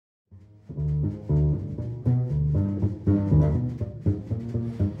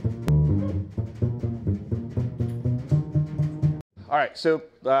All right, so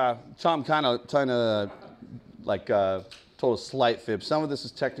Tom kind of like told a slight fib. Some of this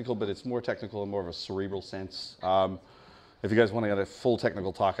is technical, but it's more technical in more of a cerebral sense. If you guys want to get a full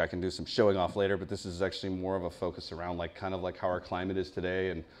technical talk, I can do some showing off later, but this is actually more of a focus around like kind of like how our climate is today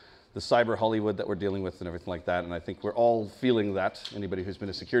and the cyber Hollywood that we're dealing with and everything like that. And I think we're all feeling that. Anybody who's been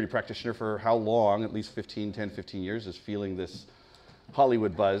a security practitioner for how long, at least 10, 15 years, is feeling this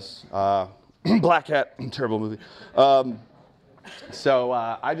Hollywood buzz. Black Hat, terrible movie. So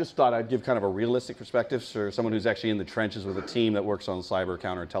I just thought I'd give kind of a realistic perspective for someone who's actually in the trenches with a team that works on cyber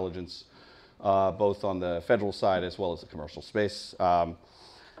counterintelligence, both on the federal side as well as the commercial space. And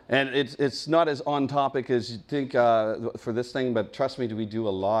it's not as on topic as you'd think for this thing, but trust me, we do a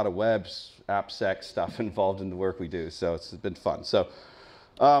lot of webs, AppSec stuff involved in the work we do, so it's been fun. So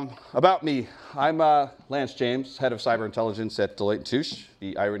about me, I'm Lance James, head of cyber intelligence at Deloitte & Touche.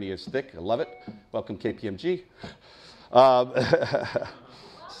 The irony is thick, I love it. Welcome KPMG.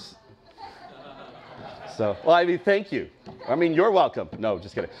 So, well, I mean, thank you. I mean, you're welcome. No,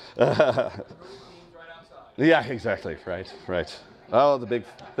 just kidding. Yeah, exactly. Right. Oh, the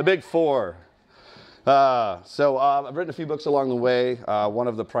big four. So I've written a few books along the way. One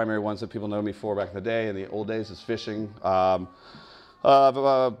of the primary ones that people know me for back in the day, in the old days, is fishing. Hold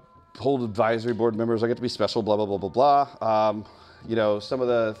advisory board members. I get to be special. Blah blah blah blah blah. You know, some of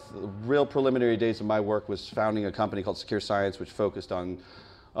the real preliminary days of my work was founding a company called Secure Science, which focused on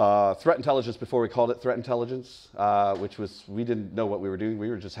threat intelligence before we called it threat intelligence, which was, we didn't know what we were doing.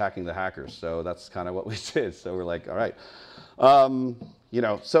 We were just hacking the hackers. So that's kind of what we did. So we're like, all right. You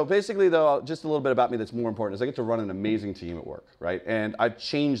know, so basically though, just a little bit about me that's more important is I get to run an amazing team at work, right? And I've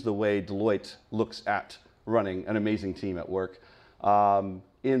changed the way Deloitte looks at running an amazing team at work.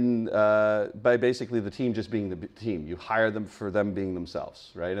 By basically the team just being the team. You hire them for them being themselves,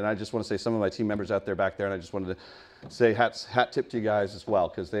 right? And I just want to say some of my team members out there back there, and I just wanted to say hat tip to you guys as well,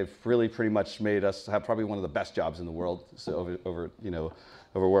 because they've really pretty much made us have probably one of the best jobs in the world, so over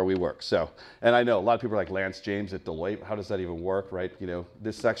where we work. So, and I know a lot of people are like, Lance James at Deloitte, how does that even work, right? You know,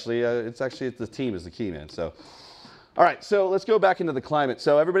 this actually, it's the team is the key, man. So. All right, so let's go back into the climate.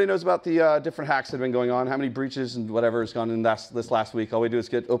 So everybody knows about the different hacks that have been going on, how many breaches and whatever has gone in this last week. All we do is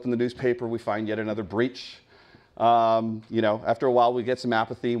open the newspaper, we find yet another breach. You know, after a while we get some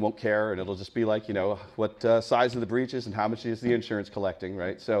apathy, won't care, and it'll just be like, you know, what size of the breach is and how much is the insurance collecting,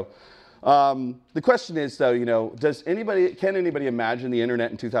 right? So the question is though, you know, can anybody imagine the internet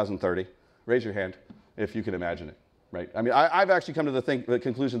in 2030? Raise your hand if you can imagine it. Right. I mean, I've actually come to the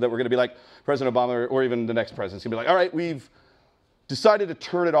conclusion that we're going to be like President Obama or even the next president. He's going to be like, all right, we've decided to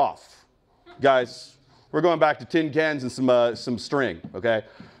turn it off. Guys, we're going back to tin cans and some string, okay?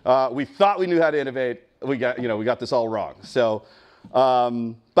 We thought we knew how to innovate. We got this all wrong. So,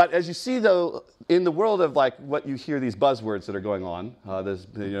 but as you see, though, in the world of like what you hear these buzzwords that are going on,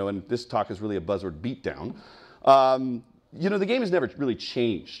 and this talk is really a buzzword beatdown. You know, the game has never really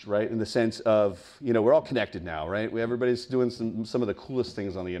changed, right? In the sense of, you know, we're all connected now, right? Everybody's doing some of the coolest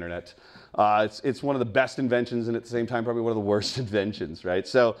things on the internet. It's one of the best inventions and at the same time probably one of the worst inventions, right?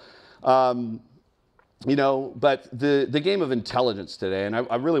 So, you know, but the game of intelligence today, and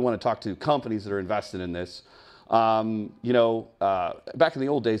I really want to talk to companies that are invested in this. You know, back in the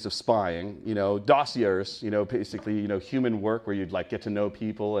old days of spying, you know, dossiers, you know, basically, you know, human work where you'd like get to know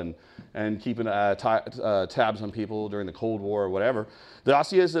people and keeping tabs on people during the Cold War or whatever. The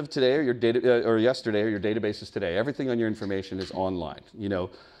dossiers of today or yesterday or your databases today. Everything on your information is online, you know.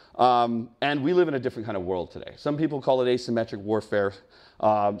 And we live in a different kind of world today. Some people call it asymmetric warfare.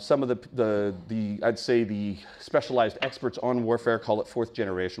 Some of I'd say the specialized experts on warfare call it fourth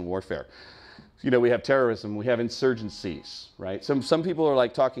generation warfare. You know, we have terrorism, we have insurgencies, right? Some people are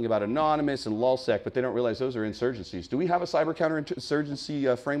like talking about anonymous and lulsec, but they don't realize those are insurgencies. Do we have a cyber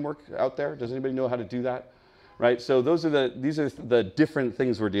counterinsurgency framework out there? Does anybody know how to do that? Right? So these are the different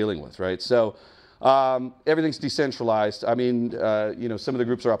things we're dealing with, right? So everything's decentralized. I mean, you know, some of the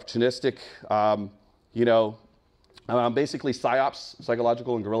groups are opportunistic. You know, basically psyops,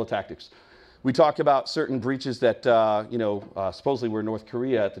 psychological and guerrilla tactics. We talk about certain breaches that, you know, supposedly were North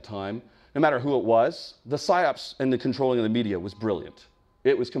Korea at the time. No matter who it was, the psyops and the controlling of the media was brilliant.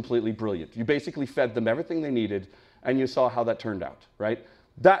 It was completely brilliant. You basically fed them everything they needed, and you saw how that turned out, right?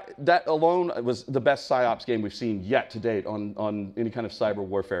 That alone was the best psyops game we've seen yet to date on any kind of cyber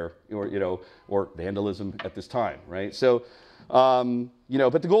warfare or vandalism at this time, right? So, you know,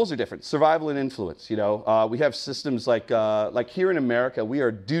 but the goals are different. Survival and influence. You know, we have systems like here in America, we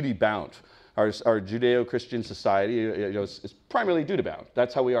are duty bound. Our Judeo-Christian society, you know, is primarily duty bound.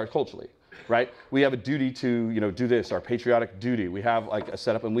 That's how we are culturally. Right? We have a duty to, you know, do this, our patriotic duty. We have like a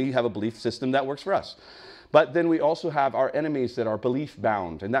setup and we have a belief system that works for us. But then we also have our enemies that are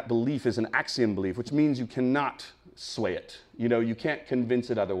belief-bound, and that belief is an axiom belief, which means you cannot sway it. You know, you can't convince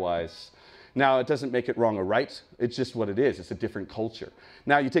it otherwise. Now, it doesn't make it wrong or right. It's just what it is. It's a different culture.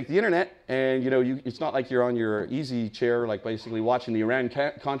 Now, you take the internet, and you know, it's not like you're on your easy chair, like basically watching the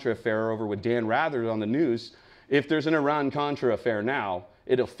Iran-Contra affair over with Dan Rather on the news. If there's an Iran-Contra affair now,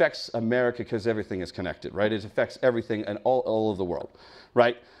 it affects America because everything is connected, right? It affects everything and all of the world,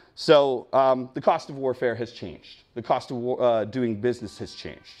 right? So the cost of warfare has changed. The cost of doing business has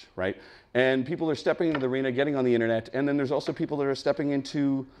changed, right? And people are stepping into the arena, getting on the internet, and then there's also people that are stepping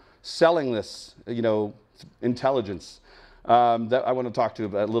into selling this, you know, intelligence. That I want to talk to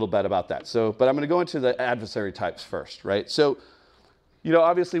you a little bit about that. So, but I'm going to go into the adversary types first, right? So, you know,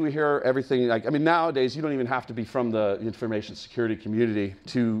 obviously we hear everything, like, I mean, nowadays you don't even have to be from the information security community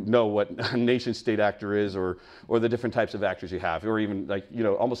to know what a nation state actor is, or the different types of actors you have, or even like, you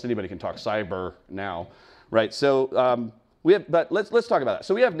know, almost anybody can talk cyber now, right? So but let's talk about that.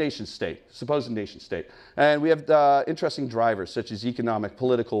 So we have nation state, supposed nation state, and we have interesting drivers such as economic,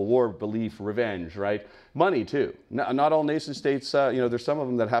 political, war, belief, revenge, right? Money too. Not all nation states, you know, there's some of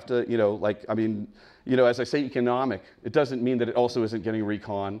them that have to, you know, like, I mean, you know, as I say economic, it doesn't mean that it also isn't getting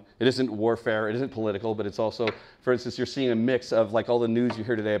recon. It isn't warfare, it isn't political, but it's also, for instance, you're seeing a mix of like all the news you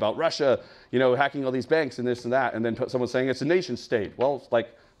hear today about Russia, you know, hacking all these banks and this and that, and then someone saying it's a nation state. Well,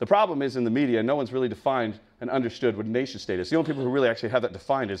 like, the problem is in the media, no one's really defined and understood what a nation state is. The only people who really actually have that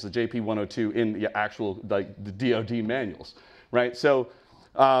defined is the JP 102 in the actual, like, the DoD manuals, right? So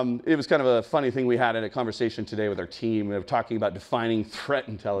it was kind of a funny thing we had in a conversation today with our team. We were talking about defining threat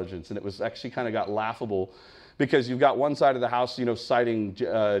intelligence, and it was actually kind of got laughable because you've got one side of the house, you know, citing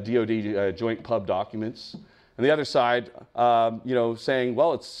DoD joint pub documents, and the other side, you know, saying,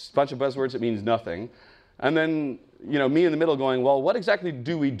 well, it's a bunch of buzzwords, it means nothing. And then, you know, me in the middle going, well, what exactly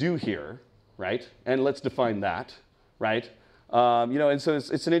do we do here, right? And let's define that, right? You know, and so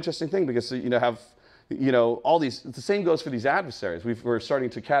it's an interesting thing because, you know, all these, the same goes for these adversaries. We're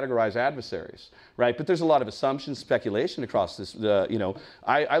starting to categorize adversaries, right? But there's a lot of assumptions, speculation across this, you know.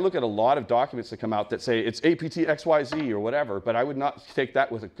 I look at a lot of documents that come out that say it's APT XYZ or whatever, but I would not take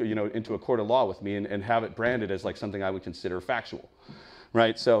that with you know, into a court of law with me and have it branded as like something I would consider factual.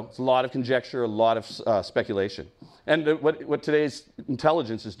 Right, so it's a lot of conjecture, a lot of speculation. And what today's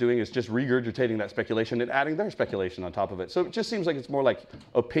intelligence is doing is just regurgitating that speculation and adding their speculation on top of it. So it just seems like it's more like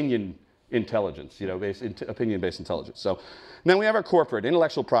opinion intelligence, you know, opinion-based intelligence. So then we have our corporate,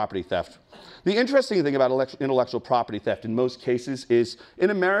 intellectual property theft. The interesting thing about intellectual property theft in most cases is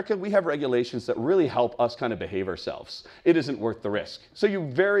in America, we have regulations that really help us kind of behave ourselves. It isn't worth the risk. So you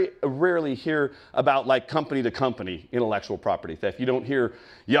very rarely hear about like company to company intellectual property theft. You don't hear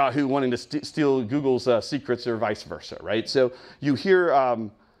Yahoo wanting to steal Google's secrets or vice versa, right? So you hear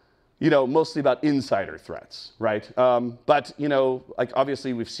you know, mostly about insider threats, right? But, you know, like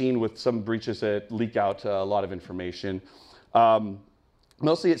obviously we've seen with some breaches that leak out a lot of information.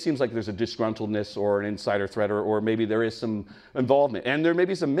 Mostly it seems like there's a disgruntledness or an insider threat, or maybe there is some involvement. And there may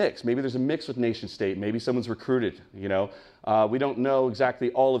be some mix. Maybe there's a mix with nation state. Maybe someone's recruited, you know. We don't know exactly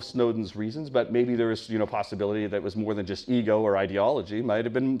all of Snowden's reasons, but maybe there is, you know, possibility that it was more than just ego or ideology. Might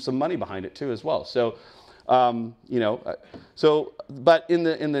have been some money behind it too as well. So, you know, but in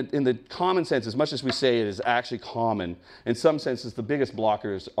the common sense, as much as we say it is actually common, in some senses the biggest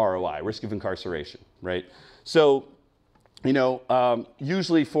blocker is ROI, risk of incarceration, right? So, you know,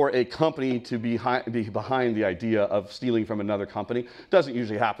 usually for a company to be behind the idea of stealing from another company, doesn't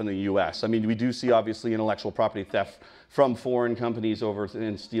usually happen in the US. I mean, we do see obviously intellectual property theft from foreign companies over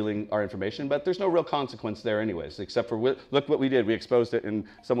and stealing our information, but there's no real consequence there anyways, except for, look what we did, we exposed it and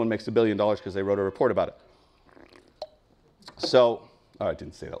someone makes $1 billion because they wrote a report about it. So, oh, I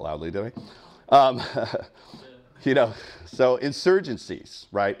didn't say that loudly, did I? You know, so insurgencies,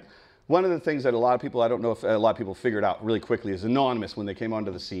 right? One of the things that a lot of people, I don't know if a lot of people figured out really quickly, is anonymous when they came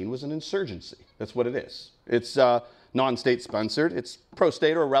onto the scene was an insurgency. That's what it is. It's non-state sponsored. It's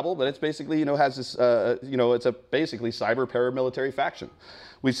pro-state or rebel, but it's basically, you know, has this, you know, it's a basically cyber paramilitary faction.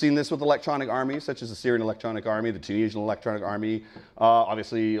 We've seen this with electronic armies, such as the Syrian Electronic Army, the Tunisian Electronic Army,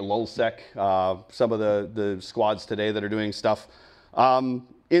 obviously LulzSec, some of the squads today that are doing stuff.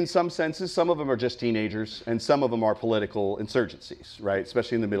 In some senses, some of them are just teenagers, and some of them are political insurgencies, right?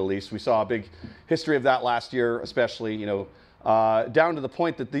 Especially in the Middle East. We saw a big history of that last year, especially, you know, down to the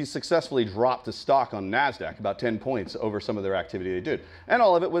point that these successfully dropped the stock on NASDAQ about 10 points over some of their activity they did. And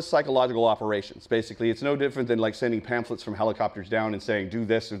all of it was psychological operations. Basically, it's no different than like sending pamphlets from helicopters down and saying, do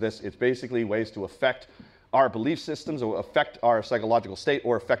this or this. It's basically ways to affect our belief systems or affect our psychological state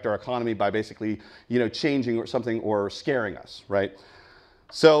or affect our economy by basically, you know, changing or something or scaring us, right?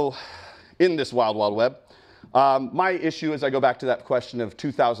 So in this wild, wild web, My issue is I go back to that question of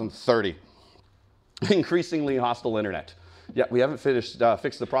 2030. Increasingly hostile internet. Yeah, we haven't fixed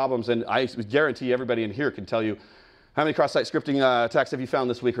the problems, and I guarantee everybody in here can tell you how many cross-site scripting attacks have you found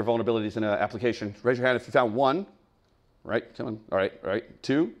this week or vulnerabilities in an application. Raise your hand if you found one. Right, come on. All right.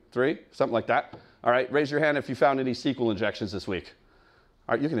 2, 3, something like that. All right, raise your hand if you found any SQL injections this week.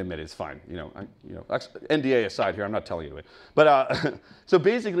 All right, you can admit it, it's fine. NDA aside here, I'm not telling you it. But so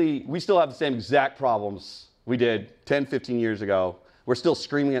basically, we still have the same exact problems we did 10, 15 years ago. We're still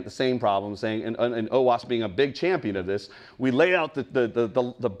screaming at the same problem, saying, and OWASP being a big champion of this, we lay out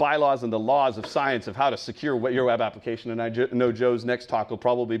the bylaws and the laws of science of how to secure your web application. And I know Joe's next talk will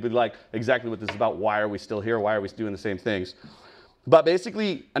probably be like exactly what this is about. Why are we still here? Why are we doing the same things? But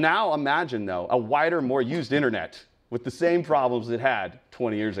basically, now imagine, though, a wider, more used internet with the same problems it had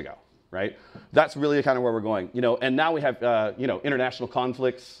 20 years ago, right? That's really kind of where we're going. And now we have international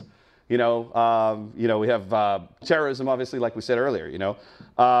conflicts. We have terrorism, obviously, like we said earlier,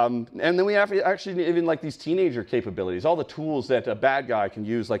 and then we have actually even like these teenager capabilities, all the tools that a bad guy can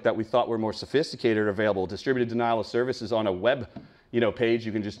use, like that we thought were more sophisticated, are available. Distributed denial of services on a web, page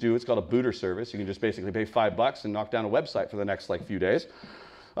you can just do. It's called a booter service. You can just basically pay $5 and knock down a website for the next few days.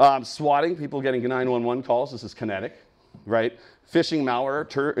 Swatting, people getting 911 calls. This is kinetic, right? Phishing, malware,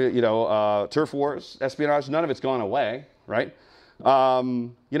 turf wars, espionage. None of it's gone away, right?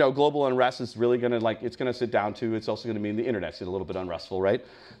 Global unrest is really going to it's going to sit down to, it's also going to mean the internet's a little bit unrestful, right?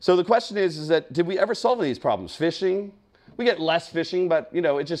 So the question is that did we ever solve these problems? Phishing, we get less phishing, but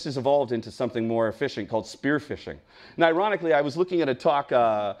it just has evolved into something more efficient called spear phishing. And ironically, I was looking at a talk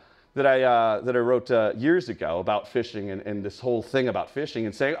that I wrote years ago about phishing and this whole thing about phishing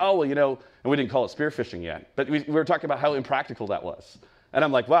and saying, oh, well, and we didn't call it spear phishing yet, but we were talking about how impractical that was. And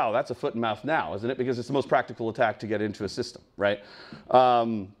I'm like, wow, that's a foot and mouth now, isn't it? Because it's the most practical attack to get into a system, right?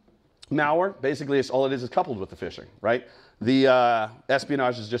 Malware, basically, all it is coupled with the phishing, right? The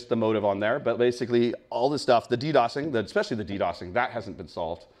espionage is just the motive on there, but basically all this stuff, the DDoSing, especially the DDoSing, that hasn't been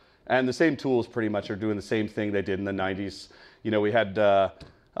solved. And the same tools pretty much are doing the same thing they did in the 90s. We had a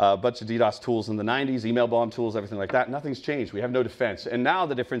bunch of DDoS tools in the 90s, email bomb tools, everything like that. Nothing's changed. We have no defense. And now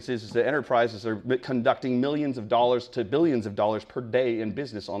the difference is that enterprises are conducting millions of dollars to billions of dollars per day in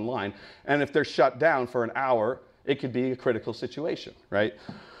business online. And if they're shut down for an hour, it could be a critical situation, right?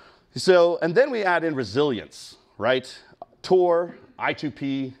 So, and then we add in resilience, right? Tor,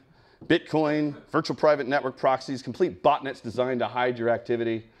 I2P, Bitcoin, virtual private network proxies, complete botnets designed to hide your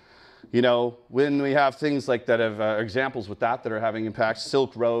activity. When we have things like that have examples with that are having impacts,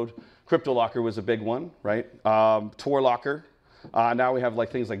 Silk Road, CryptoLocker was a big one, right? Tor Locker. Now we have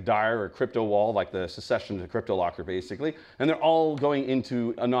things like Dire or Crypto Wall, like the secession to CryptoLocker, basically. And they're all going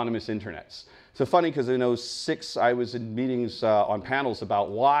into anonymous internets. So funny, because in 2006, I was in meetings on panels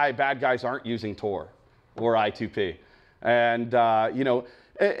about why bad guys aren't using Tor or I2P. And,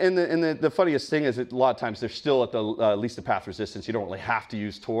 and the funniest thing is that a lot of times they're still at the least of path resistance. You don't really have to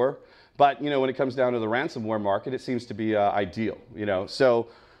use Tor. But when it comes down to the ransomware market, it seems to be ideal. So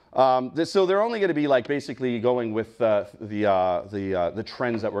they're only going to be basically going with the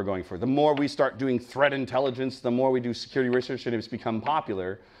trends that we're going for. The more we start doing threat intelligence, the more we do security research, and it's become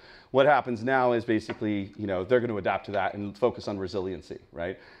popular. What happens now is basically they're going to adapt to that and focus on resiliency,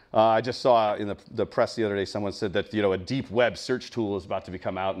 right? I just saw in the press the other day someone said that a deep web search tool is about to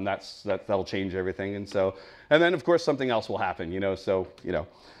come out, and that'll change everything. And then of course something else will happen.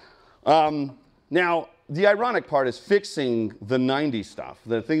 Now the ironic part is fixing the 90s stuff,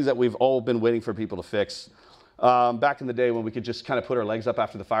 the things that we've all been waiting for people to fix. Back in the day when we could just kind of put our legs up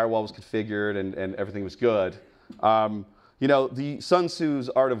after the firewall was configured and everything was good. The Sun Tzu's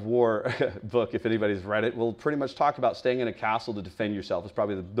Art of War book, if anybody's read it, will pretty much talk about staying in a castle to defend yourself. It's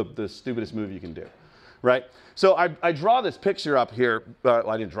probably the stupidest move you can do, right? So I draw this picture up here. Well,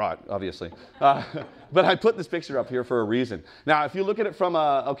 I didn't draw it, obviously. But I put this picture up here for a reason. Now, if you look at it from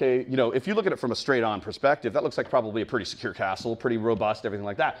if you look at it from a straight-on perspective, that looks like probably a pretty secure castle, pretty robust, everything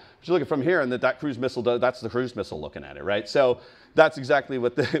like that. But you look at it from here, and that cruise missile does, that's the cruise missile looking at it, right? So that's exactly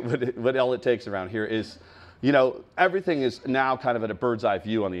what all it takes around here is. Everything is now kind of at a bird's eye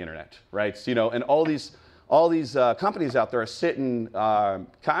view on the internet, right? So, and all these companies out there are sitting kind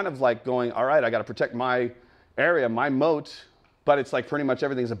of going, all right, I got to protect my area, my moat, but it's pretty much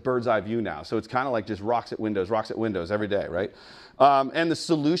everything's a bird's eye view now. So it's kind of just rocks at windows every day, right? And the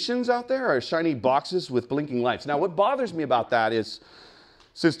solutions out there are shiny boxes with blinking lights. Now, what bothers me about that is,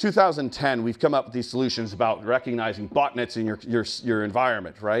 since 2010, we've come up with these solutions about recognizing botnets in your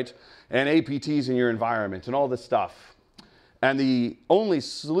environment, right? And APTs in your environment and all this stuff. And the only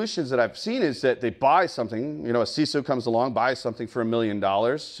solutions that I've seen is that they buy something, a CISO comes along, buys something for $1 million,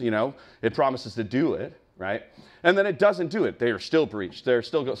 it promises to do it, right? And then it doesn't do it. They are still breached. There's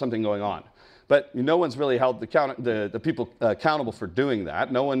still something going on. But no one's really held the people accountable for doing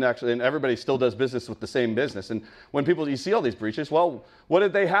that. No one actually, and everybody still does business with the same business. And when you see all these breaches, well, what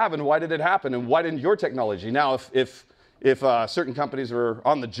did they have and why did it happen and why didn't your technology? Now, if certain companies are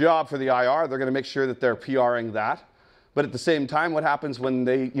on the job for the IR, they're going to make sure that they're PRing that. But at the same time, what happens when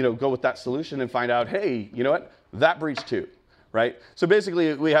they go with that solution and find out, hey, you know what, that breached too, right? So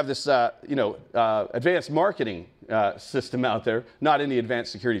basically, we have this advanced marketing system out there, not any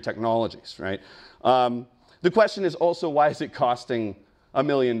advanced security technologies, right? The question is also, why is it costing $1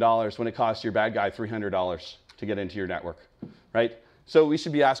 million when it costs your bad guy $300 to get into your network, right? So we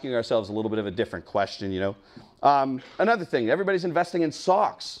should be asking ourselves a little bit of a different question, Another thing, everybody's investing in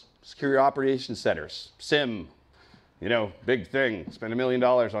SOCs, security operations centers, SIM, big thing. Spend $1 million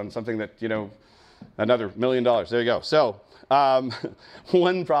on something that, another $1 million. There you go. So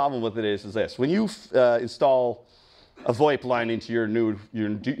one problem with it is this. When you install a VoIP line into your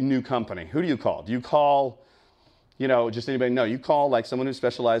new company, who do you call? Do you call, just anybody? No, you call like someone who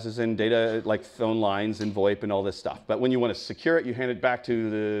specializes in data, like phone lines and VoIP and all this stuff. But when you want to secure it, you hand it back to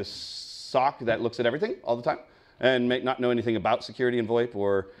the SOC that looks at everything all the time and may not know anything about security and VoIP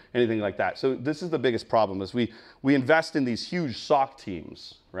or anything like that. So this is the biggest problem, is we invest in these huge SOC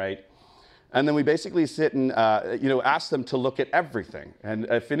teams, right? And then we basically sit and ask them to look at everything. And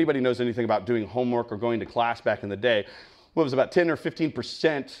if anybody knows anything about doing homework or going to class back in the day, what was about 10 or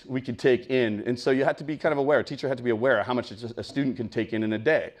 15% we could take in. And so you had to be kind of aware, a teacher had to be aware of how much a student can take in a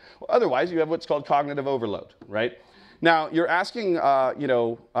day. Well, otherwise, you have what's called cognitive overload, right? Now, you're asking,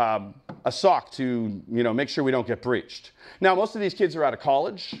 a SOC to, make sure we don't get breached. Now, most of these kids are out of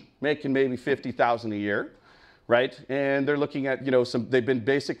college, making maybe $50,000 a year, right? And they're looking at, they've been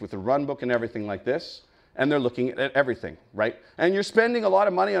basic with the run book and everything like this, and they're looking at everything, right? And you're spending a lot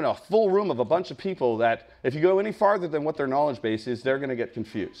of money on a full room of a bunch of people that, if you go any farther than what their knowledge base is, they're going to get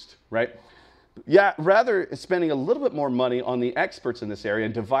confused, right? Yeah, rather spending a little bit more money on the experts in this area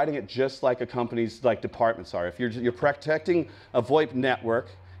and dividing it just like a company's departments are. If you're protecting a VoIP network,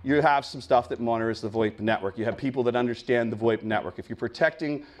 you have some stuff that monitors the VoIP network. You have people that understand the VoIP network. If you're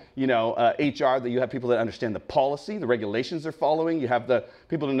protecting, HR, that you have people that understand the policy, the regulations they're following. You have the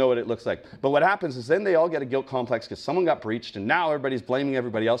people to know what it looks like. But what happens is then they all get a guilt complex because someone got breached, and now everybody's blaming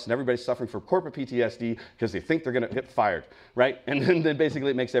everybody else, and everybody's suffering from corporate PTSD because they think they're going to get fired, right? And then basically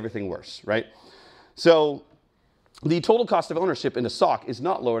it makes everything worse, right? So the total cost of ownership in a SOC is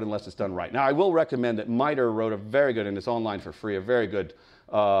not lowered unless it's done right. Now, I will recommend that MITRE wrote a very good, and it's online for free, a very good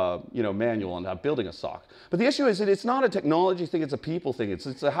manual on building a SOC. But the issue is that it's not a technology thing, it's a people thing.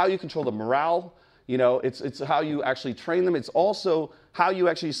 It's how you control the morale, it's how you actually train them. It's also how you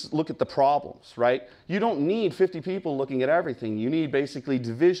actually look at the problems, right? You don't need 50 people looking at everything. You need basically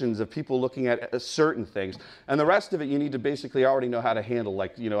divisions of people looking at certain things. And the rest of it, you need to basically already know how to handle.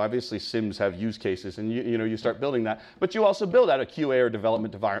 Like, obviously SIMs have use cases, and you start building that. But you also build out a QA or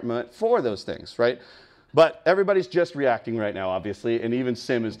development environment for those things, right? But everybody's just reacting right now, obviously, and even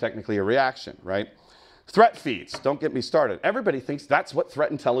SIM is technically a reaction, right? Threat feeds, don't get me started. Everybody thinks that's what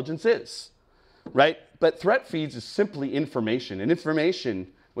threat intelligence is, right? But threat feeds is simply information, and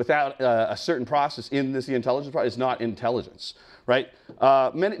information without a certain process in the intelligence process is not intelligence, right?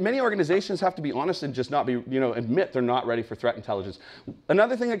 Many organizations have to be honest and just not be, admit they're not ready for threat intelligence.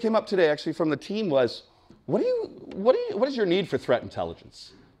 Another thing that came up today, actually, from the team was, what is your need for threat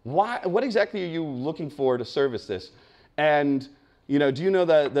intelligence? What exactly are you looking for to service this? And do you know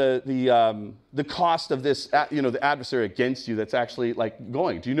the cost of this? The adversary against you that's actually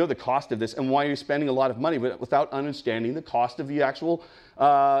going. Do you know the cost of this, and why are you spending a lot of money without understanding the cost of the actual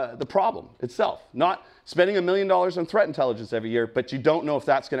the problem itself? Not spending $1 million on threat intelligence every year, but you don't know if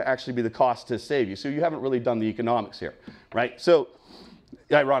that's going to actually be the cost to save you. So you haven't really done the economics here, right? So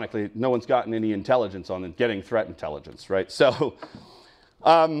ironically, no one's gotten any intelligence on getting threat intelligence, right? So.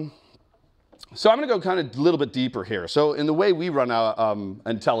 So I'm going to go kind of a little bit deeper here. So in the way we run our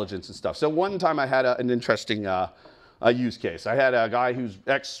intelligence and stuff. So one time I had an interesting use case. I had a guy who's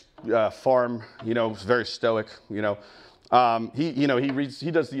ex-farm, very stoic, he does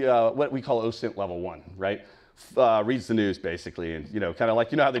the what we call OSINT level 1, right? Reads the news basically, and kind of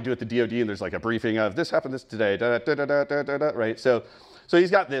like how they do at the DoD, and there's like a briefing of this happened this today, right? So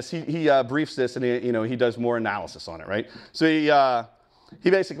he's got this. He briefs this, and he does more analysis on it, right? So he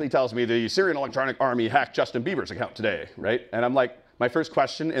basically tells me the Syrian Electronic Army hacked Justin Bieber's account today, right? And I'm like, my first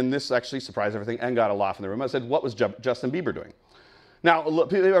question, and this actually surprised everything and got a laugh in the room. I said, what was Justin Bieber doing? Now,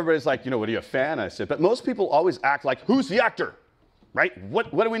 everybody's like, what are you, a fan? I said, but most people always act like, who's the actor, right?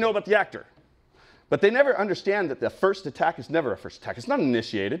 What do we know about the actor? But they never understand that the first attack is never a first attack. It's not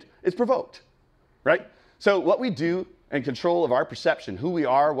initiated, it's provoked, right? So what we do and control of our perception, who we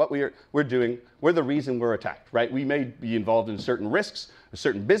are, what we're doing, we're the reason we're attacked, right? We may be involved in certain risks,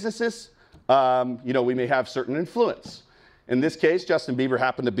 certain businesses. We may have certain influence. In this case, Justin Bieber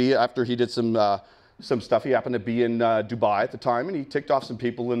happened to be, after he did some stuff, he happened to be in Dubai at the time, and he ticked off some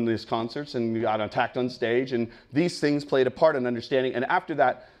people in his concerts and got attacked on stage, and these things played a part in understanding. And after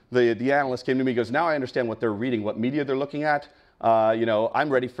that, the analyst came to me and goes, now I understand what they're reading, what media they're looking at. I'm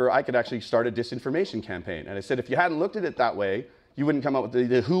ready I could actually start a disinformation campaign. And I said, if you hadn't looked at it that way, you wouldn't come up with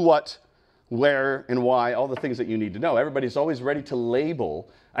the who, what, where, and why, all the things that you need to know. Everybody's always ready to label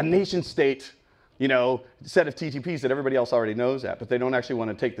a nation state, set of TTPs that everybody else already knows at, but they don't actually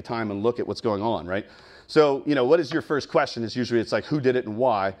want to take the time and look at what's going on, right? So, what is your first question? Is usually it's like, who did it and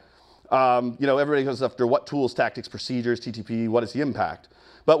why? Everybody goes after what tools, tactics, procedures, TTP, what is the impact?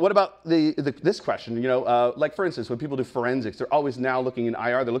 But what about this question? Like for instance, when people do forensics, they're always now looking in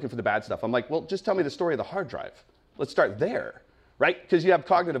IR, they're looking for the bad stuff. I'm like, well, just tell me the story of the hard drive. Let's start there, right? Because you have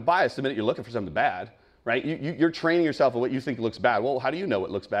cognitive bias the minute you're looking for something bad, right? You're training yourself on what you think looks bad. Well, how do you know what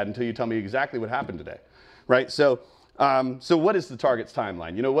looks bad until you tell me exactly what happened today, right? So what is the target's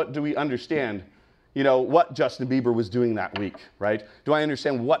timeline? What do we understand? What Justin Bieber was doing that week, right? Do I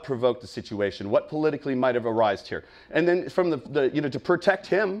understand what provoked the situation? What politically might have arisen here? And then from to protect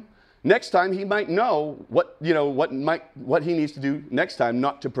him, next time he might know what he needs to do next time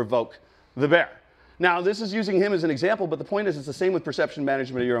not to provoke the bear. Now, this is using him as an example, but the point is it's the same with perception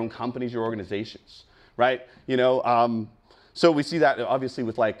management of your own companies, your organizations, right? So we see that obviously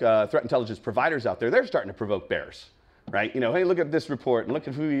with threat intelligence providers out there. They're starting to provoke bears. Right? Hey, look at this report and look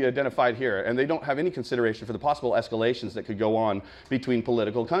at who you identified here. And they don't have any consideration for the possible escalations that could go on between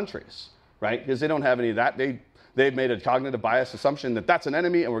political countries, right? Because they don't have any of that. They've made a cognitive bias assumption that that's an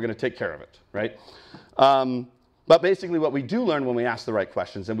enemy and we're going to take care of it, right? But basically what we do learn when we ask the right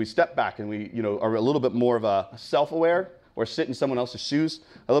questions and we step back and we are a little bit more of a self-aware or sit in someone else's shoes,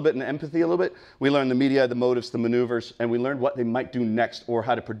 a little bit in empathy a little bit, we learn the media, the motives, the maneuvers, and we learn what they might do next or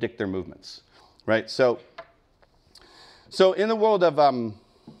how to predict their movements, right? So in the world of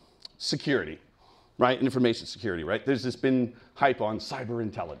security, right, information security, right, there's been hype on cyber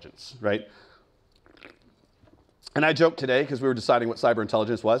intelligence, right? And I joked today because we were deciding what cyber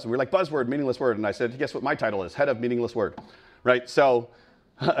intelligence was, and we were like, buzzword, meaningless word, and I said, guess what my title is? Head of meaningless word, right? So,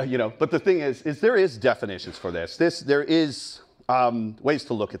 but the thing is there is definitions for this. There is ways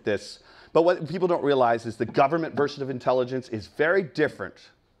to look at this, but what people don't realize is the government version of intelligence is very different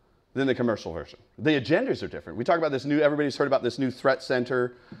than the commercial version. The agendas are different. We talk about this everybody's heard about this new threat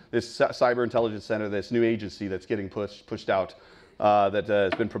center, this cyber intelligence center, this new agency that's getting pushed out that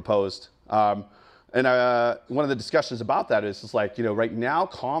has been proposed. And one of the discussions about that is right now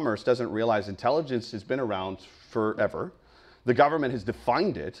commerce doesn't realize intelligence has been around forever. The government has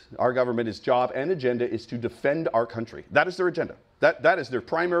defined it. Our government's job and agenda is to defend our country. That is their agenda. That is their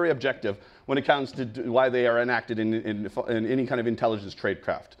primary objective when it comes to why they are enacted in any kind of intelligence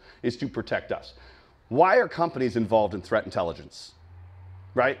tradecraft, is to protect us. Why are companies involved in threat intelligence,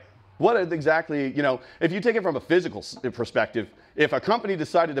 right? What exactly, if you take it from a physical perspective, if a company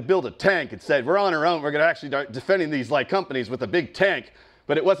decided to build a tank and said, we're on our own, we're going to actually start defending these companies with a big tank,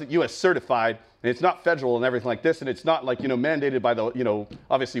 but it wasn't US certified, and it's not federal and everything like this, and it's not mandated by the,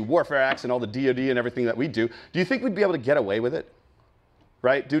 obviously Warfare Acts and all the DoD and everything that we do you think we'd be able to get away with it?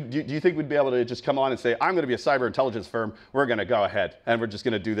 Right? Do you think we'd be able to just come on and say, I'm going to be a cyber intelligence firm, we're going to go ahead, and we're just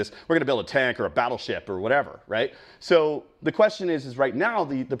going to do this. We're going to build a tank or a battleship or whatever, right? So the question is right now,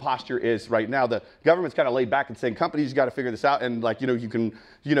 the posture is right now, the government's kind of laid back and saying, companies, you got to figure this out, and you can,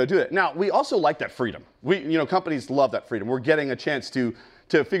 do it. Now, we also like that freedom. Companies love that freedom. We're getting a chance to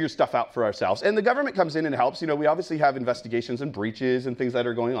figure stuff out for ourselves. And the government comes in and helps. We obviously have investigations and breaches and things that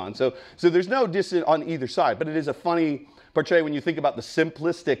are going on. So there's no dissent on either side, but it is a funny portray when you think about the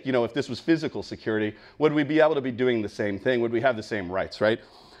simplistic, if this was physical security, would we be able to be doing the same thing? Would we have the same rights, right?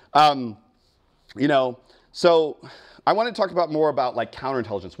 So I want to talk about more about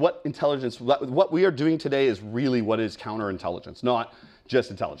counterintelligence. What we are doing today is really what is counterintelligence, not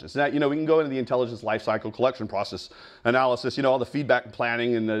just intelligence. Now, we can go into the intelligence lifecycle, collection, process, analysis, all the feedback and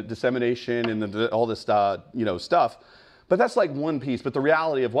planning and the dissemination and all this, stuff. But that's one piece. But the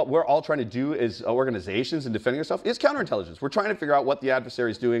reality of what we're all trying to do as organizations and defending ourselves is counterintelligence. We're trying to figure out what the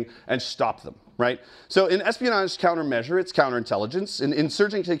adversary is doing and stop them, right? So in espionage countermeasure, it's counterintelligence. In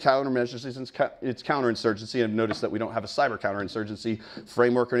insurgency countermeasures, it's counterinsurgency. And notice that we don't have a cyber counterinsurgency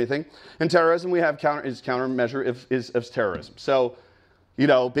framework or anything. In terrorism, we have countermeasure is terrorism. So,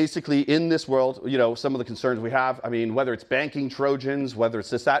 basically in this world, some of the concerns we have, I mean, whether it's banking Trojans, whether it's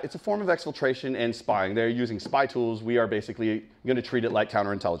this, that, it's a form of exfiltration and spying. They're using spy tools. We are basically going to treat it like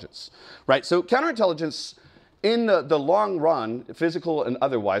counterintelligence, right? So counterintelligence, in the long run, physical and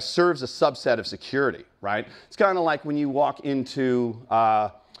otherwise, serves a subset of security, right? It's kind of like when you walk into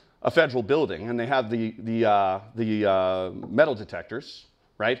a federal building and they have the metal detectors,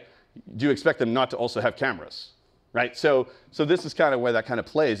 right? Do you expect them not to also have cameras? Right, so this is kind of where that kind of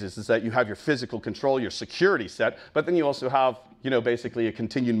plays, is that you have your physical control, your security set, but then you also have, basically a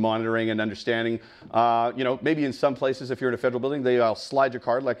continued monitoring and understanding. Maybe in some places, if you're in a federal building, they'll slide your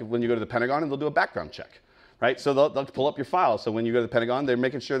card, like when you go to the Pentagon, and they'll do a background check, right? So they'll pull up your file. So when you go to the Pentagon, they're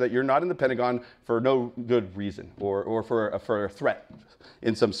making sure that you're not in the Pentagon for no good reason or for a threat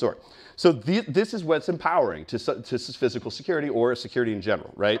in some sort. So this is what's empowering to physical security or security in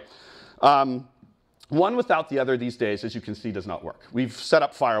general, right? One without the other these days, as you can see, does not work. We've set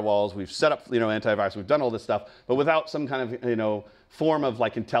up firewalls, we've set up antivirus, we've done all this stuff, but without some kind of form of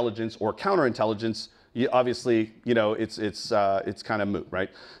like intelligence or counterintelligence, obviously it's kind of moot, right?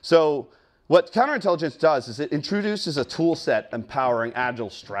 So what counterintelligence does is it introduces a tool set empowering agile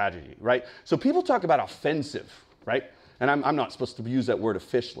strategy, right? So people talk about offensive, right? And I'm not supposed to use that word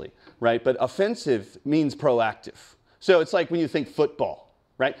officially, right? But offensive means proactive. So it's like when you think football.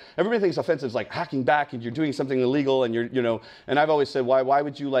 Right? Everybody thinks offensive is like hacking back and you're doing something illegal and and I've always said, why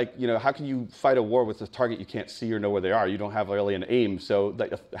would you how can you fight a war with a target you can't see or know where they are? You don't have really an aim, so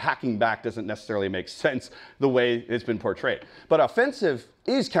hacking back doesn't necessarily make sense the way it's been portrayed. But offensive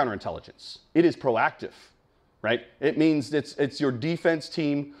is counterintelligence. It is proactive, right? It means it's your defense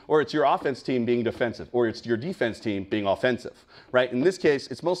team or it's your offense team being defensive or it's your defense team being offensive, right? In this case,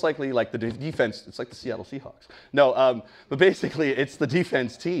 it's most likely like the defense, it's like the Seattle Seahawks. No, but basically it's the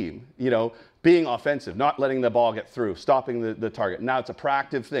defense team, being offensive, not letting the ball get through, stopping the target. Now it's a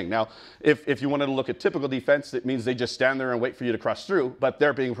proactive thing. Now, if you wanted to look at typical defense, it means they just stand there and wait for you to cross through, but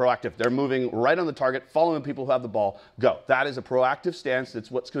they're being proactive. They're moving right on the target, following the people who have the ball, go. That is a proactive stance. It's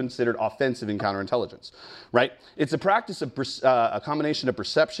what's considered offensive in counterintelligence, right? It's a practice of a combination of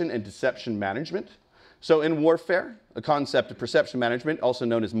perception and deception management. So in warfare, a concept of perception management, also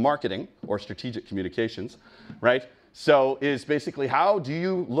known as marketing or strategic communications, right? So is basically how do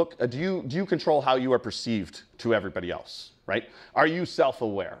you look, do you control how you are perceived to everybody else, right? Are you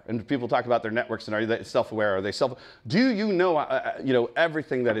self-aware? And people talk about their networks and are they self-aware? Are they do you know,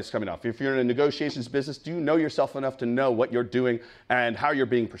 everything that is coming off? If you're in a negotiations business, do you know yourself enough to know what you're doing and how you're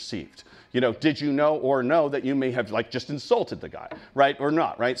being perceived? Did you know that you may have just insulted the guy, right? Or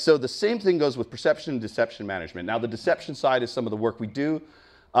not, right? So the same thing goes with perception and deception management. Now the deception side is some of the work we do.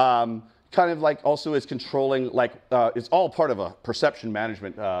 Kind of also is controlling, it's all part of a perception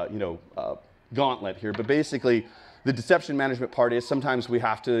management, gauntlet here. But basically, the deception management part is sometimes we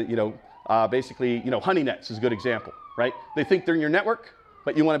have to, honey nets is a good example, right? They think they're in your network,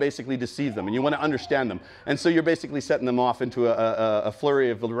 but you want to basically deceive them and you want to understand them. And so you're basically setting them off into a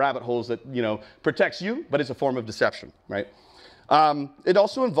flurry of rabbit holes that, protects you, but it's a form of deception, right? It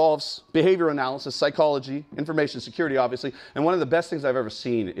also involves behavior analysis, psychology, information security, obviously. And one of the best things I've ever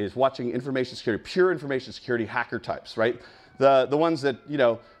seen is watching information security, pure information security hacker types, right? The ones that,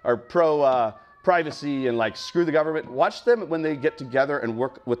 are pro privacy and screw the government. Watch them when they get together and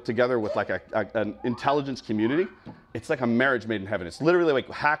work together with an intelligence community. It's like a marriage made in heaven. It's literally like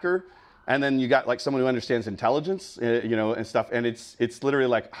hacker. And then you got someone who understands intelligence, and stuff. And it's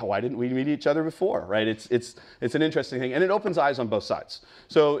literally why didn't we meet each other before, right? It's an interesting thing, and it opens eyes on both sides.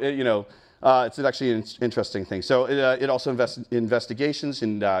 So it's actually an interesting thing. So it also invests in investigations,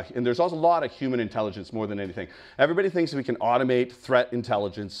 and there's also a lot of human intelligence more than anything. Everybody thinks we can automate threat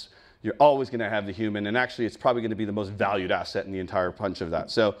intelligence. You're always going to have the human, and actually, it's probably going to be the most valued asset in the entire bunch of that.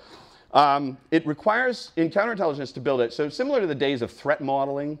 So. It requires, in counterintelligence, to build it. So similar to the days of threat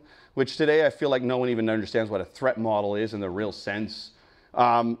modeling, which today I feel like no one even understands what a threat model is in the real sense.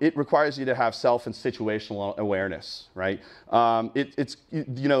 It requires you to have self and situational awareness, right? It's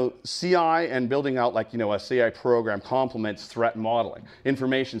CI and building out a CI program complements threat modeling,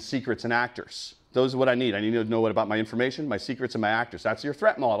 information, secrets, and actors. Those are what I need. I need to know about my information, my secrets, and my actors. That's your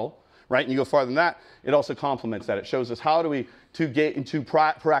threat model. Right? And you go farther than that, it also complements that. It shows us how do we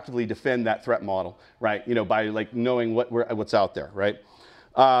proactively defend that threat model, right? By knowing what's out there, right?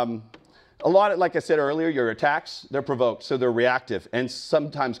 A lot of, like I said earlier, your attacks, they're provoked, so they're reactive and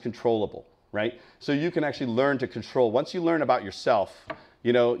sometimes controllable, right? So you can actually learn to control. Once you learn about yourself,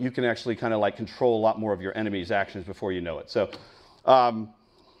 you can actually kind of control a lot more of your enemy's actions before you know it. So,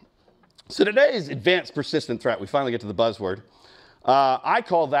 so today's advanced persistent threat, we finally get to the buzzword. I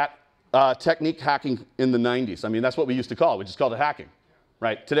call that technique hacking in the 90s. I mean, that's what we used to call it. We just called it hacking,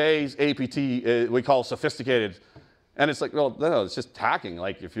 right? Today's APT we call sophisticated. And it's like, well, no, it's just hacking.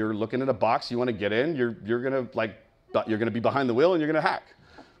 Like if you're looking at a box, you want to get in, you're going to be behind the wheel and you're going to hack,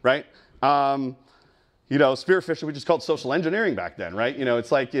 right? You know, spear phishing, we just called social engineering back then, right? You know,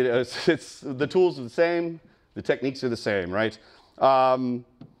 it's like, it's the tools are the same, the techniques are the same, right?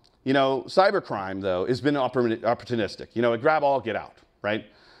 You know, cybercrime, though, has been opportunistic. You know, a grab all, get out, right?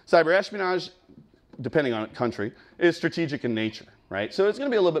 Cyber espionage, depending on country, is strategic in nature, right? So it's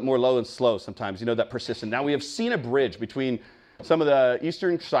going to be a little bit more low and slow sometimes, you know, that persistent. Now, we have seen a bridge between some of the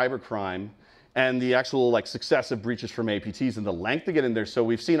Eastern cybercrime and the actual like successive breaches from APTs and the length to get in there. So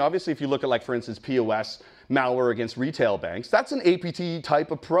we've seen, obviously, if you look at like, for instance, POS malware against retail banks, that's an APT type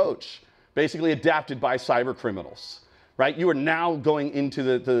approach, basically adapted by cyber criminals. Right? You are now going into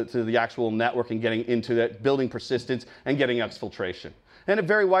the actual network and getting into that, building persistence and getting exfiltration in a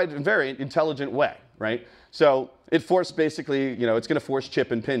very wide and very intelligent way, right? So it forced basically, you know, it's going to force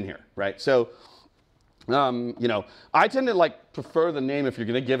chip and pin here, right? So, you know, I tend to like prefer the name if you're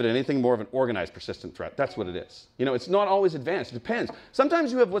going to give it anything more of an organized persistent threat. That's what it is. You know, it's not always advanced. It depends.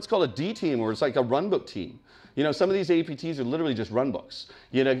 Sometimes you have what's called a D team, or it's like a runbook team. You know, some of these APTs are literally just run books.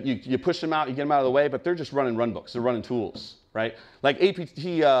 You know, you push them out, you get them out of the way, but they're just running run books. They're running tools, right? Like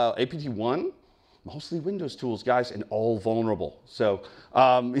APT1, mostly Windows tools, guys, and all vulnerable. So,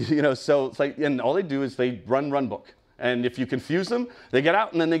 you know, so it's like, and all they do is they run book. And if you confuse them, they get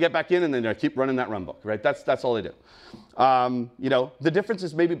out and then they get back in and then they keep running that run book, right? That's all they do. You know, the difference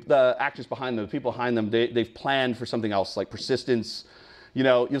is maybe the actors behind them, the people behind them, they've planned for something else like persistence. You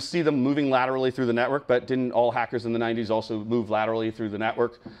know, you'll see them moving laterally through the network, but didn't all hackers in the 90s also move laterally through the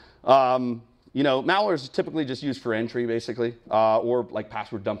network? You know, malware is typically just used for entry, basically, or like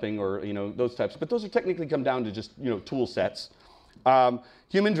password dumping or, you know, those types. But those are technically come down to just, you know, tool sets.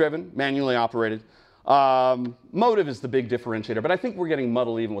 Human-driven, manually operated. Motive is the big differentiator, but I think we're getting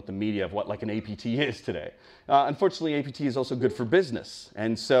muddled even with the media of what like an APT is today. Unfortunately, APT is also good for business.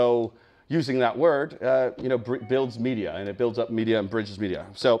 And so using that word, you know, builds media, and it builds up media and bridges media.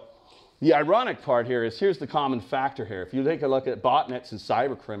 So the ironic part here is, here's the common factor here. If you take a look at botnets and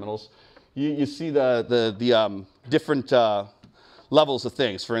cyber criminals, you see the different levels of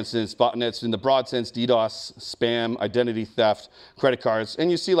things. For instance, botnets in the broad sense, DDoS, spam, identity theft, credit cards. And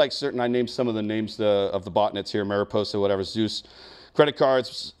you see like certain, I named some of the names of the botnets here, Mariposa, whatever, Zeus, credit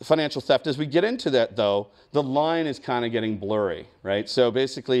cards, financial theft. As we get into that, though, the line is kind of getting blurry, right? So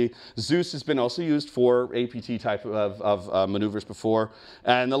basically, Zeus has been also used for APT type of maneuvers before.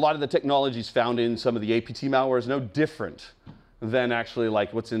 And a lot of the technologies found in some of the APT malware is no different than actually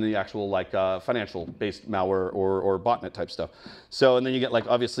like what's in the actual like financial-based malware or botnet type stuff. So, and then you get like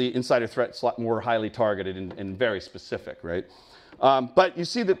obviously insider threats, a lot more highly targeted and very specific, right? But you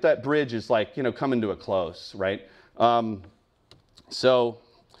see that bridge is like, you know, coming to a close, right? So,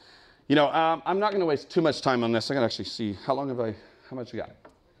 you know, I'm not going to waste too much time on this. I can actually see how much you got?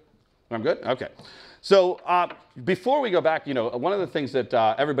 I'm good? Okay. So before we go back, you know, one of the things that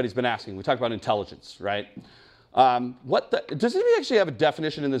everybody's been asking, we talked about intelligence, right? Does anybody actually have a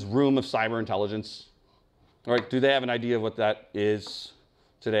definition in this room of cyber intelligence? All right, do they have an idea of what that is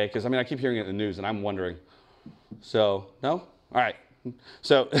today? Because, I mean, I keep hearing it in the news, and I'm wondering. So, no? All right.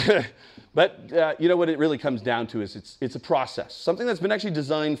 So, but you know what it really comes down to is it's a process, something that's been actually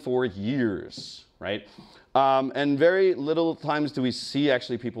designed for years, right? And very little times do we see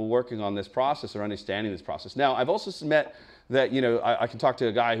actually people working on this process or understanding this process. Now, I've also met that, you know, I can talk to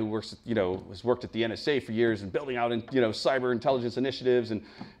a guy who works, you know, has worked at the NSA for years and building out, you know, cyber intelligence initiatives, and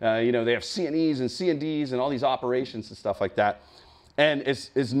you know, they have CNEs and CNDs and all these operations and stuff like that. And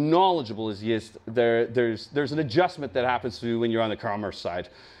as knowledgeable as he is, there's an adjustment that happens to you when you're on the commerce side.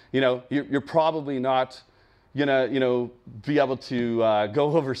 You know, you're probably not gonna, you know, be able to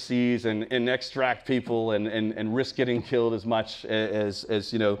go overseas and extract people and risk getting killed as much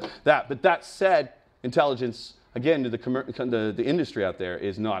as you know that. But that said, intelligence, again, to the industry out there,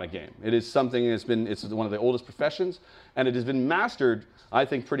 is not a game. It is something it's one of the oldest professions, and it has been mastered, I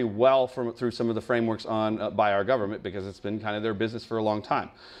think, pretty well through some of the frameworks by our government, because it's been kind of their business for a long time.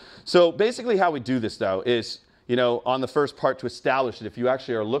 So basically how we do this, though, is, you know, on the first part, to establish that if you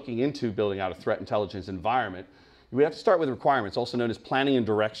actually are looking into building out a threat intelligence environment, we have to start with requirements, also known as planning and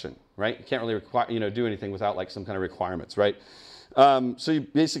direction, right? You can't really do anything without like some kind of requirements, right? So you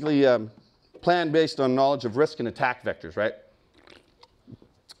basically plan based on knowledge of risk and attack vectors, right?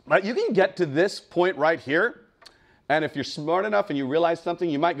 But you can get to this point right here, and if you're smart enough and you realize something,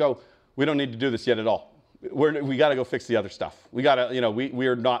 you might go, we don't need to do this yet at all. We got to go fix the other stuff. We got to, you know, we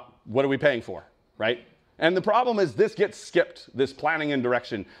are not, what are we paying for, right? And the problem is this gets skipped, this planning and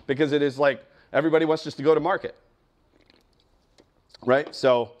direction, because it is like everybody wants just to go to market. right?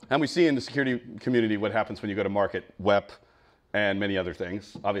 So, and we see in the security community what happens when you go to market, WEP, and many other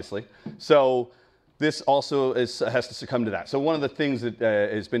things, obviously. So this also has to succumb to that. So one of the things that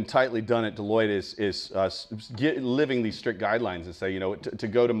has been tightly done at Deloitte is living these strict guidelines and say, you know, to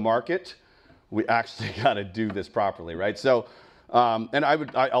go to market, we actually got to do this properly, right? So, and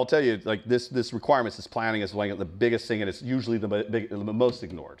I'll tell you, like this requirements, this planning is like the biggest thing, and it's usually the most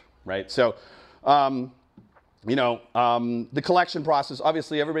ignored, right? So, you know, the collection process,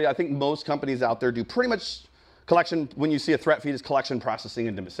 obviously everybody, I think most companies out there do pretty much collection. When you see a threat feed, is collection, processing,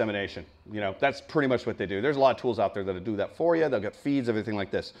 and dissemination. You know, that's pretty much what they do. There's a lot of tools out there that'll do that for you. They'll get feeds, everything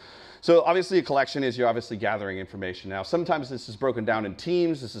like this. So obviously a collection is you're obviously gathering information. Now, sometimes this is broken down in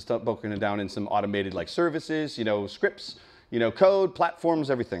teams. This is broken down in some automated like services, you know, scripts, you know, code, platforms,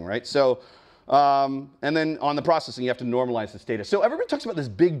 everything, right? So, and then on the processing, you have to normalize this data. So everybody talks about this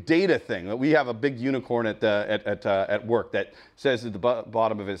big data thing. We have a big unicorn at work that says at the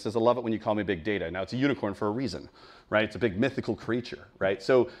bottom of it, it says, I love it when you call me big data. Now, it's a unicorn for a reason, right? It's a big mythical creature, right?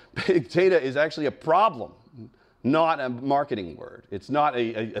 So big data is actually a problem, not a marketing word. It's not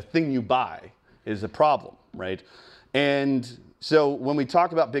a thing you buy. It is a problem, right? And so when we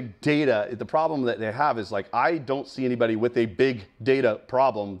talk about big data, the problem that they have is like, I don't see anybody with a big data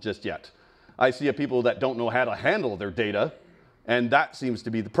problem just yet. I see people that don't know how to handle their data, and that seems to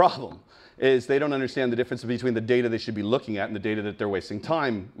be the problem, is they don't understand the difference between the data they should be looking at and the data that they're wasting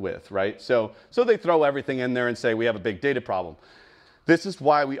time with, right? So they throw everything in there and say, we have a big data problem. This is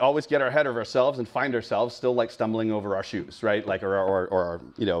why we always get ahead of ourselves and find ourselves still like stumbling over our shoes, right? Like, or our,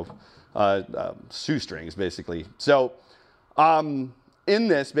 you know, shoestrings, basically. So, in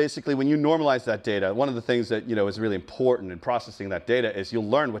this, basically, when you normalize that data, one of the things that, you know, is really important in processing that data is you'll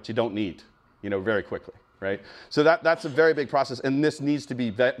learn what you don't need, you know, very quickly, right? So that's a very big process, and this needs to be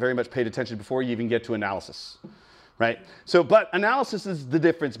very much paid attention before you even get to analysis, right? So, but analysis is the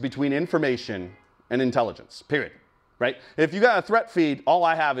difference between information and intelligence, period, right? If you got a threat feed, all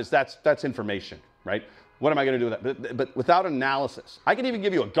I have is that's information, right? What am I going to do with that? But without analysis, I can even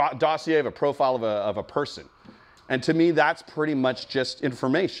give you a dossier of a profile of a person. And to me, that's pretty much just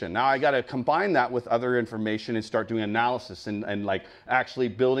information. Now I got to combine that with other information and start doing analysis and like actually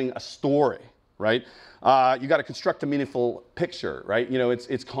building a story, right? You got to construct a meaningful picture, right? You know,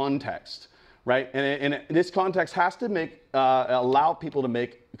 it's context, right? And this context has to allow people to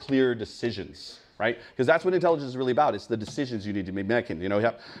make clear decisions, right? Because that's what intelligence is really about. It's the decisions you need to be making, you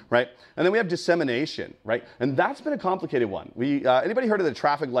know, right? And then we have dissemination, right? And that's been a complicated one. Anybody heard of the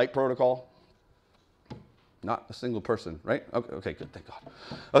traffic light protocol? Not a single person, right? Okay, good, thank God.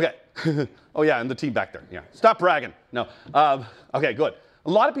 Okay, oh yeah, and the team back there, yeah. Stop bragging, no. Okay, good.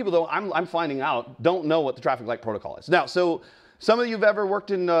 A lot of people, though, I'm finding out, don't know what the traffic light protocol is. Now, so some of you have ever worked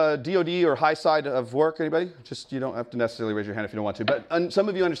in DoD or high side of work, anybody? Just, you don't have to necessarily raise your hand if you don't want to, but some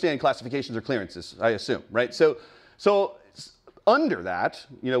of you understand classifications or clearances, I assume, right? So under that,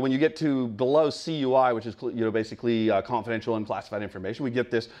 you know, when you get to below CUI, which is, you know, basically confidential and classified information, we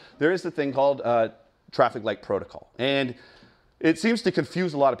get this, there is the thing called traffic light protocol. And it seems to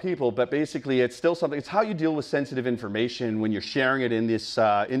confuse a lot of people, but basically it's still something, it's how you deal with sensitive information when you're sharing it in this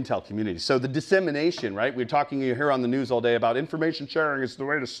Intel community. So the dissemination, right? We're talking here on the news all day about information sharing is the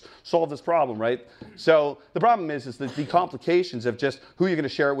way to solve this problem, right? So the problem is the complications of just who you're going to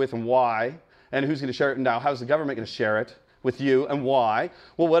share it with and why, and who's going to share it now, how's the government going to share it with you and why?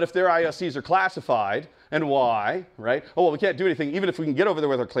 Well, what if their IOCs are classified? And why, right? Oh, well, we can't do anything. Even if we can get over there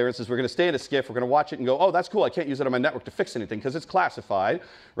with our clearances, we're going to stay in a SCIF, we're going to watch it and go, oh, that's cool, I can't use it on my network to fix anything because it's classified,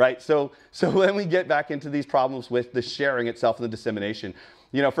 right? So then we get back into these problems with the sharing itself and the dissemination.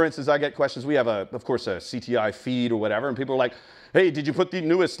 You know, for instance, I get questions, we have, of course, a CTI feed or whatever, and people are like, hey, did you put the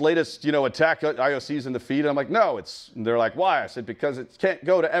newest, latest, you know, attack IOCs in the feed? And I'm like, no, and they're like, why? I said, because it can't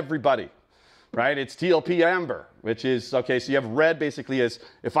go to everybody, right? It's TLP Amber, which is, okay, so you have red basically as,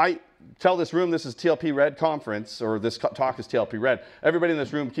 if I tell this room this is TLP Red conference, or this talk is TLP Red, everybody in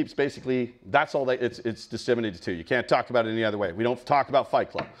this room keeps basically, that's all it's disseminated to. You can't talk about it any other way. We don't talk about Fight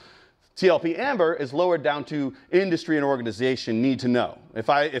Club. TLP Amber is lowered down to industry and organization need to know.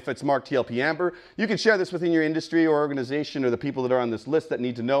 If it's marked TLP Amber, you can share this within your industry or organization or the people that are on this list that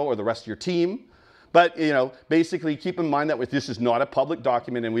need to know, or the rest of your team. But, you know, basically keep in mind that this is not a public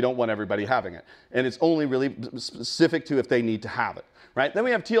document and we don't want everybody having it. And it's only really specific to if they need to have it, right? Then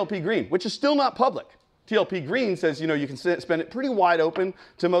we have TLP Green, which is still not public. TLP Green says, you know, you can spend it pretty wide open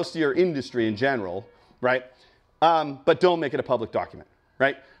to most of your industry in general, right? But don't make it a public document,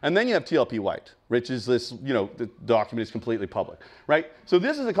 right? And then you have TLP white, which is this, the document is completely public, right? So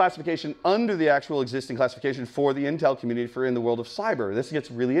this is a classification under the actual existing classification for the Intel community for in the world of cyber. This gets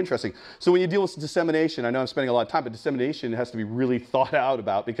really interesting. So when you deal with dissemination, I know I'm spending a lot of time, but dissemination has to be really thought out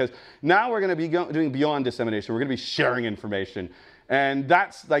about, because now we're going to be doing beyond dissemination. We're going to be sharing information. And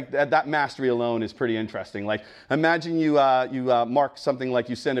that's like that mastery alone is pretty interesting. Like imagine you mark something like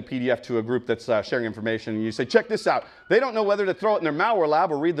you send a PDF to a group that's sharing information, and you say, check this out. They don't know whether to throw it in their malware lab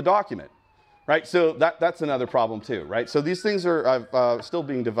or read the document, right? So that's another problem too, right? So these things are still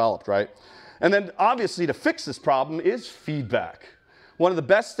being developed, right? And then obviously to fix this problem is feedback. One of the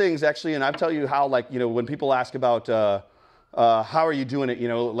best things actually, and I'll tell you how, like, when people ask about how are you doing it,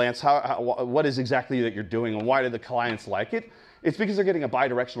 Lance, what is exactly that you're doing and why do the clients like it? It's because they're getting a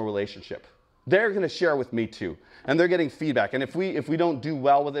bi-directional relationship. They're going to share with me too, and they're getting feedback. And if we don't do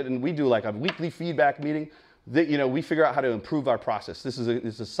well with it, and we do like a weekly feedback meeting, that we figure out how to improve our process. This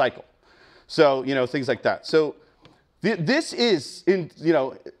is a cycle. So things like that. So this is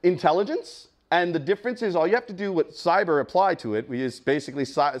intelligence, and the difference is all you have to do what cyber apply to it is basically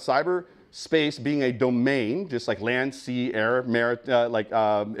cyber space being a domain, just like land, sea, air,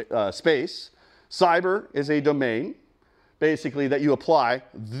 space. Cyber is a domain, basically, that you apply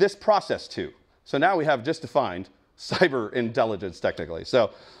this process to. So now we have just defined cyber intelligence technically.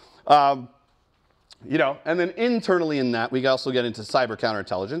 So, and then internally in that, we also get into cyber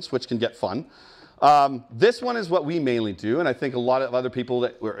counterintelligence, which can get fun. This one is what we mainly do, and I think a lot of other people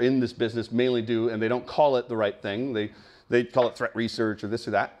that were in this business mainly do, and they don't call it the right thing. They call it threat research or this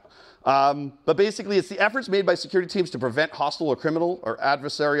or that. But basically, it's the efforts made by security teams to prevent hostile or criminal or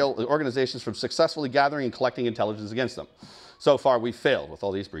adversarial organizations from successfully gathering and collecting intelligence against them. So far, we've failed with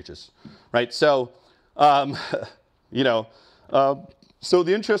all these breaches, right? So, so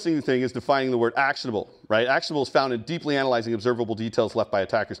the interesting thing is defining the word actionable, right? Actionable is found in deeply analyzing observable details left by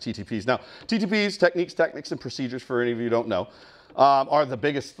attackers, TTPs. Now, TTPs, techniques, and procedures, for any of you who don't know, are the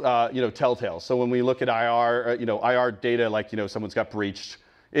biggest, telltales. So when we look at IR, IR data, like, someone's got breached,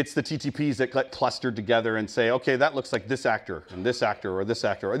 it's the TTPs that get clustered together and say, okay, that looks like this actor, and this actor, or this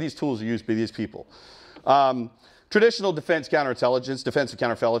actor, or these tools are used by these people. Traditional defensive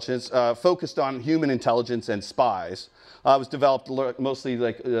counterintelligence, focused on human intelligence and spies. Was developed mostly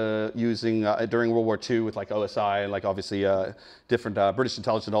using during World War II with like OSI and like obviously different British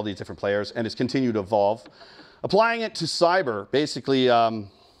intelligence and all these different players, and it's continued to evolve. Applying it to cyber, basically,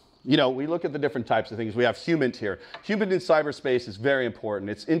 we look at the different types of things. We have human here. Human in cyberspace is very important.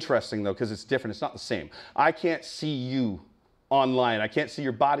 It's interesting, though, because it's different. It's not the same. I can't see you online. I can't see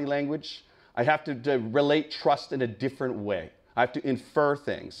your body language. I have to relate trust in a different way. I have to infer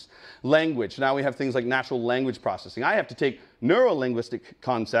things. Language. Now we have things like natural language processing. I have to take neuro-linguistic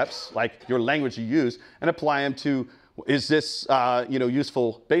concepts, like your language you use, and apply them to, is this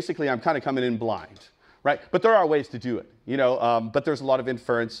useful? Basically, I'm kind of coming in blind. Right? But there are ways to do it, but there's a lot of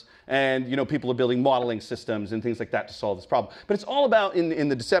inference, and people are building modeling systems and things like that to solve this problem. But it's all about, in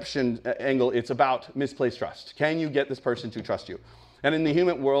the deception angle, it's about misplaced trust. Can you get this person to trust you? And in the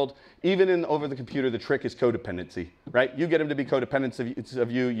human world, even over the computer, the trick is codependency, right? You get them to be codependent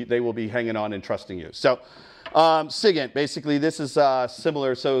of you, they will be hanging on and trusting you. So SIGINT, basically, this is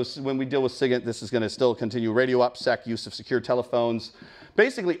similar. So when we deal with SIGINT, this is going to still continue. Radio OPSEC, use of secure telephones.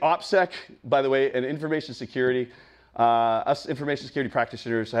 Basically, OPSEC, by the way, and information security, us information security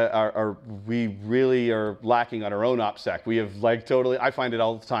practitioners we really are lacking on our own OPSEC. We have totally, I find it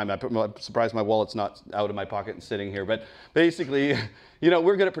all the time. I'm surprised my wallet's not out of my pocket and sitting here. But basically,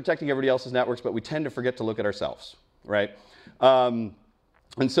 we're good at protecting everybody else's networks, but we tend to forget to look at ourselves, right? And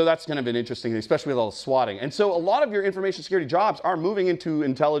so that's kind of an interesting thing, especially with all the swatting. And so a lot of your information security jobs are moving into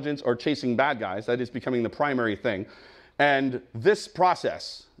intelligence or chasing bad guys. That is becoming the primary thing. And this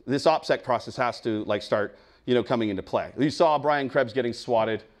process, this OPSEC process has to start, coming into play. You saw Brian Krebs getting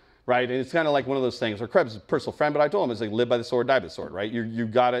swatted, right? And it's kind of like one of those things where Krebs is a personal friend, but I told him, it's like live by the sword, die by the sword, right? You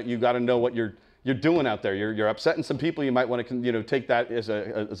gotta know what you're doing out there. You're upsetting some people. You might want to take that as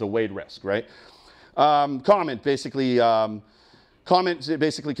a weighed risk, right? Comment, basically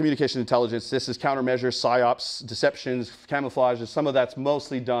communication intelligence. This is countermeasures, psyops, deceptions, camouflages. Some of that's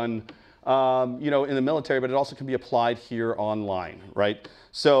mostly done in the military, but it also can be applied here online, right?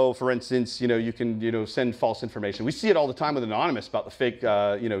 So, for instance, you can, send false information. We see it all the time with Anonymous about the fake,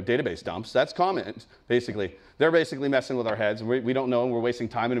 database dumps. That's comment, basically. They're basically messing with our heads. We don't know, and we're wasting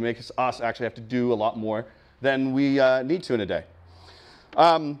time, and it makes us actually have to do a lot more than we need to in a day.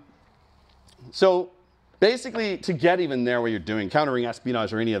 So, basically, to get even there where you're doing, countering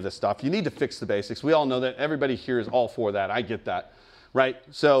espionage or any of this stuff, you need to fix the basics. We all know that. Everybody here is all for that. I get that, right?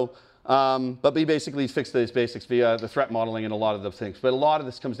 So, But we basically fixed these basics via the threat modeling and a lot of the things. But a lot of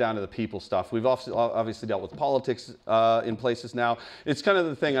this comes down to the people stuff. We've obviously dealt with politics in places now. It's kind of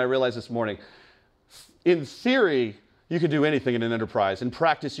the thing I realized this morning. In theory, you could do anything in an enterprise. In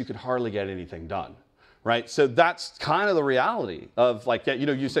practice, you could hardly get anything done. Right? So that's kind of the reality of like, you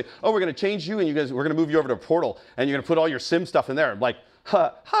know, you say, oh, we're going to change you and you guys, we're going to move you over to a portal and you're going to put all your SIM stuff in there. I'm like,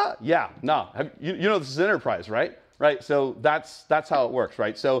 yeah, no. You know this is an enterprise, right? Right? So that's how it works,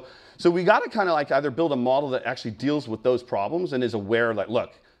 right? So we got to kind of like either build a model that actually deals with those problems and is aware like,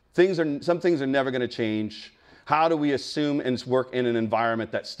 look, some things are never going to change. How do we assume and work in an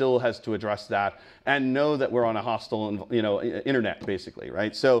environment that still has to address that and know that we're on a hostile, you know, internet basically,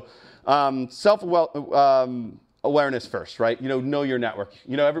 right? So self-awareness first, right? You know your network.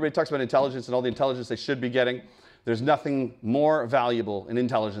 You know, everybody talks about intelligence and all the intelligence they should be getting. There's nothing more valuable in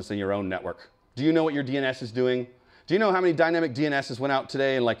intelligence than your own network. Do you know what your DNS is doing? Do you know how many dynamic DNSs went out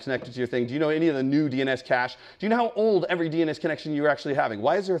today and like connected to your thing? Do you know any of the new DNS cache? Do you know how old every DNS connection you're actually having?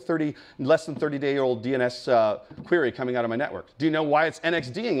 Why is there a less than 30-day-old DNS query coming out of my network? Do you know why it's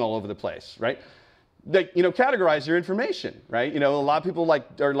NXDing all over the place, right? Like, you know, categorize your information, right? You know, a lot of people are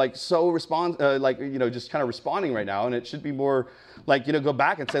so just kind of responding right now, and it should be more like, you know, go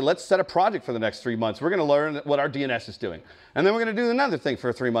back and say, let's set a project for the next 3 months. We're going to learn what our DNS is doing, and then we're going to do another thing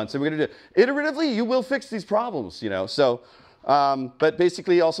for 3 months, and we're going to do iteratively. You will fix these problems, you know. So, but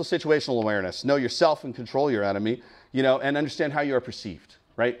basically, also situational awareness. Know yourself and control your enemy, you know, and understand how you are perceived,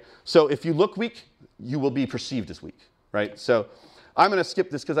 right? So, if you look weak, you will be perceived as weak, right? So. I'm going to skip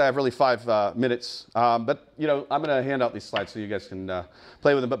this because I have really 5 minutes, but you know, I'm going to hand out these slides so you guys can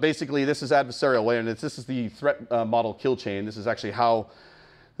play with them. But basically, this is adversarial awareness. This is the threat model kill chain. This is actually how,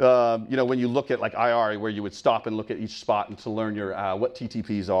 you know, when you look at like IR, where you would stop and look at each spot and to learn your what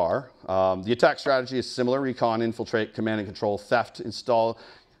TTPs are. The attack strategy is similar: recon, infiltrate, command and control, theft, install.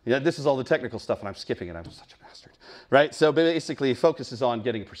 Yeah, this is all the technical stuff, and I'm skipping it. I'm such a bastard, right? So basically, focus is on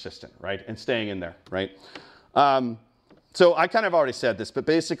getting persistent, right, and staying in there, right? So I kind of already said this, but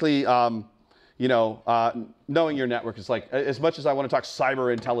basically, you know, knowing your network is like, as much as I want to talk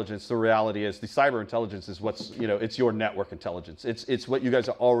cyber intelligence, the reality is the cyber intelligence is what's, you know, it's your network intelligence. It's what you guys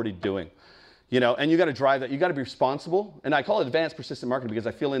are already doing, you know, and you got to drive that. You got to be responsible. And I call it advanced persistent marketing because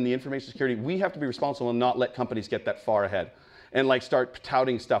I feel in the information security, we have to be responsible and not let companies get that far ahead and like start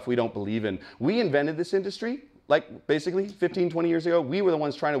touting stuff we don't believe in. We invented this industry, like basically 15, 20 years ago. We were the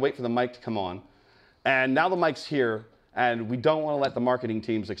ones trying to wait for the mic to come on. And now the mic's here. And we don't want to let the marketing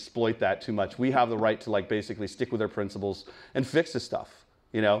teams exploit that too much. We have the right to like basically stick with our principles and fix this stuff,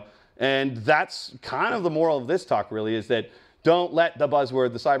 you know? And that's kind of the moral of this talk really, is that don't let the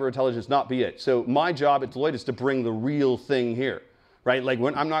buzzword, the cyber intelligence, not be it. So my job at Deloitte is to bring the real thing here, right? Like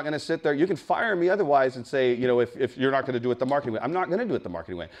when I'm not going to sit there, you can fire me otherwise and say, you know, if you're not going to do it the marketing way, I'm not going to do it the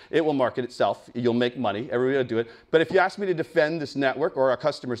marketing way. It will market itself. You'll make money. Everybody will do it. But if you ask me to defend this network or our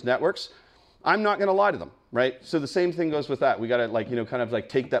customers' networks, I'm not going to lie to them, right? So the same thing goes with that. We got to like, you know, kind of like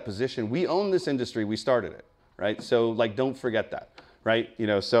take that position. We own this industry. We started it, right? So like, don't forget that, right? You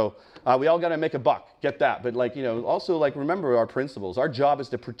know, so we all got to make a buck, get that. But like, you know, also like remember our principles. Our job is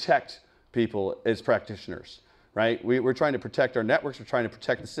to protect people as practitioners, right? We're trying to protect our networks. We're trying to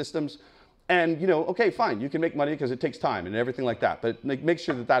protect the systems. And, you know, okay, fine. You can make money because it takes time and everything like that. But make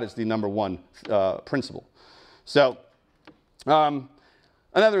sure that that is the #1 principle. So,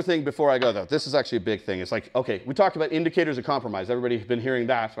 another thing before I go, though, this is actually a big thing. It's like, okay, we talked about indicators of compromise. Everybody's been hearing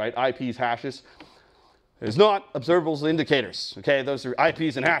that, right? IPs, hashes. It's not observables indicators, okay? Those are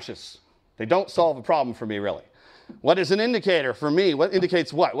IPs and hashes. They don't solve a problem for me, really. What is an indicator for me? What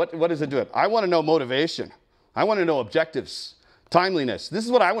indicates what? What does it do? I want to know motivation. I want to know objectives, timeliness. This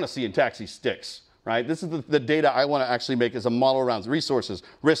is what I want to see in taxi sticks, right? This is the data I want to actually make as a model around resources,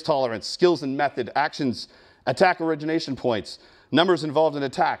 risk tolerance, skills and method, actions, attack origination points, numbers involved in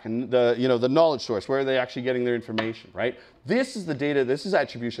attack, and the knowledge source. Where are they actually getting their information, right? This is the data. This is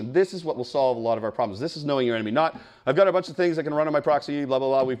attribution. This is what will solve a lot of our problems. This is knowing your enemy. Not, I've got a bunch of things I can run on my proxy, blah, blah,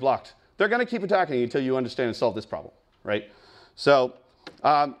 blah, we've blocked. They're going to keep attacking you until you understand and solve this problem, right? So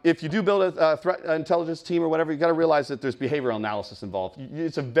if you do build a threat intelligence team or whatever, you got to realize that there's behavioral analysis involved.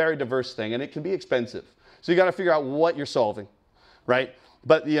 It's a very diverse thing, and it can be expensive. So you got to figure out what you're solving, right?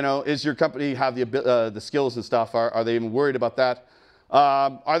 But, you know, is your company have the skills and stuff? Are they even worried about that?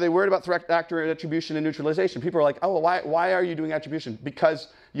 Are they worried about threat actor attribution and neutralization? People are like, oh, well, why are you doing attribution? Because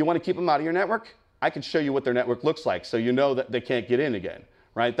you want to keep them out of your network? I can show you what their network looks like so you know that they can't get in again,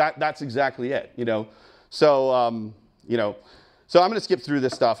 right? That's exactly it, you know? So, you know, so I'm going to skip through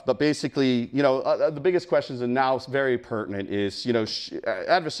this stuff, but basically, you know, the biggest questions, and now it's very pertinent, is, you know,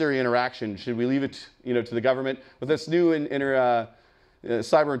 adversary interaction. Should we leave it, you know, to the government? With this new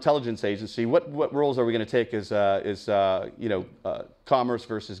cyber intelligence agency, what roles are we going to take as commerce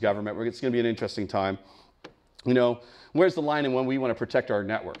versus government? It's going to be an interesting time. You know, where's the line in when we want to protect our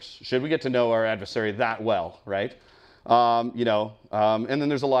networks? Should we get to know our adversary that well, right? And then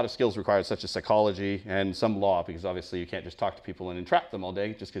there's a lot of skills required, such as psychology and some law, because obviously you can't just talk to people and entrap them all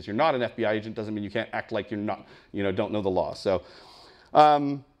day. Just because you're not an FBI agent doesn't mean you can't act like you're not, don't know the law. So,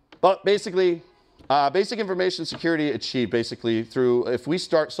 but basically, basic information security achieved basically through, if we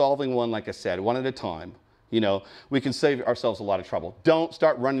start solving one, like I said, one at a time, we can save ourselves a lot of trouble. Don't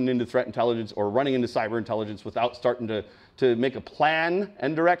start running into threat intelligence or running into cyber intelligence without starting to make a plan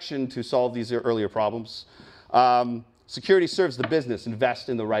and direction to solve these earlier problems. Security serves the business. Invest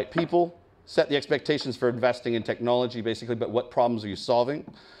in the right people. Set the expectations for investing in technology, basically, but what problems are you solving?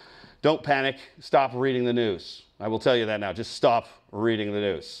 Don't panic. Stop reading the news. I will tell you that now. Just stop reading the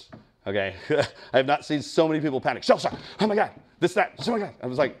news. Okay? I have not seen so many people panic. Shell shock. Oh my God. This, that. Oh my God. I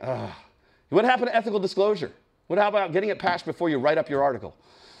was like, ugh. What happened to ethical disclosure? What about getting it patched before you write up your article?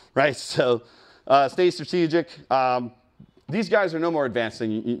 Right? So stay strategic. These guys are no more advanced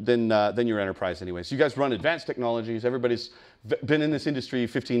than your enterprise anyways. You guys run advanced technologies. Everybody's been in this industry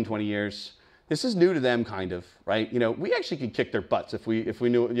 15, 20 years. This is new to them, kind of, right? We actually could kick their butts if we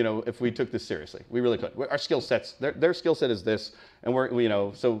knew, if we took this seriously. We really could. Our skill sets, their skill set is this, and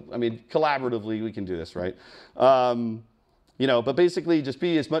so I mean, collaboratively we can do this, right? But basically just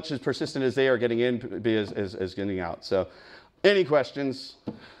be as much as persistent as they are getting in, be as getting out. So any questions?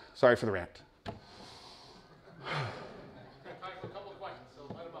 Sorry for the rant.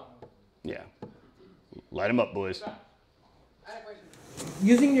 Yeah. Light them up, boys.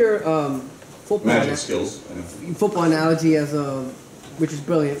 Using your football analogy as which is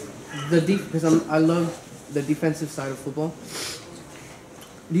brilliant, because I love the defensive side of football.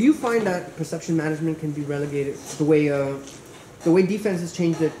 Do you find that perception management can be relegated the way defenses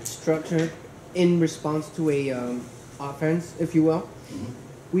change the structure in response to a offense, if you will? Mm-hmm.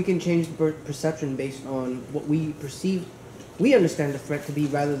 We can change the perception based on what we perceive. We understand the threat to be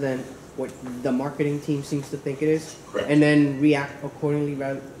rather than what the marketing team seems to think it is. Correct. And then react accordingly,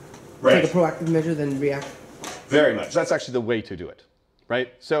 rather take a proactive measure, then react. Very much. That's actually the way to do it,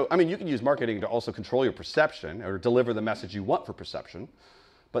 right? So, I mean, you can use marketing to also control your perception or deliver the message you want for perception.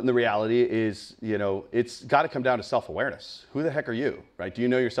 But the reality is, it's got to come down to self-awareness. Who the heck are you, right? Do you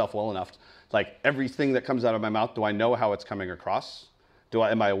know yourself well enough? Like, everything that comes out of my mouth, do I know how it's coming across?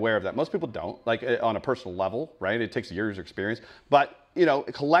 Am I aware of that? Most people don't, like on a personal level, right? It takes years of experience. But,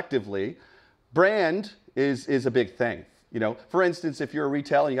 collectively, brand is a big thing. For instance, if you're a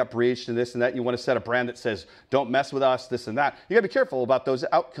retailer and you got breached and this and that, you want to set a brand that says, don't mess with us, this and that. You got to be careful about those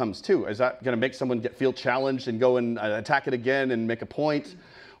outcomes too. Is that going to make someone feel challenged and go and attack it again and make a point?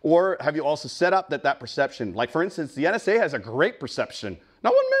 Or have you also set up that perception? Like, for instance, the NSA has a great perception. No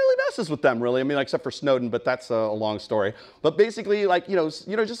one really messes with them, really. I mean, except for Snowden, but that's a long story. But basically, like, just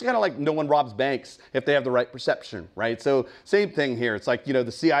kind of like no one robs banks if they have the right perception, right? So same thing here. It's like,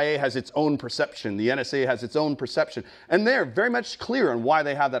 the CIA has its own perception. The NSA has its own perception. And they're very much clear on why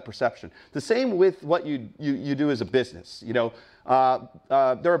they have that perception. The same with what you do as a business. There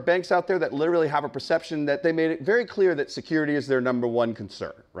are banks out there that literally have a perception that they made it very clear that security is their number one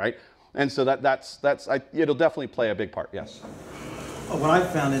concern, right? And so it'll definitely play a big part, yes. What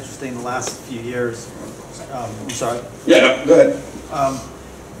I've found interesting the last few years, I'm sorry. Yeah, no, go ahead.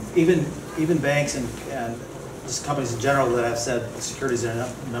 Even banks and just companies in general that have said security is their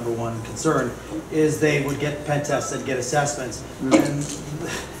number one concern, is they would get pen tests and get assessments, and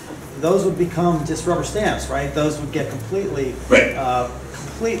those would become just rubber stamps, right? Those would get completely kiboshed.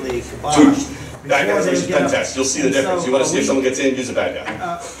 Bad guys versus pen tests. You'll see the difference. You want to see if someone gets in, use a bad guy.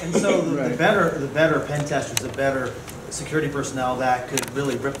 And so the better pen testers, the better security personnel that could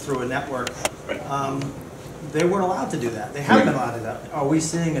really rip through a network, they weren't allowed to do that. They haven't been allowed to do that. Are we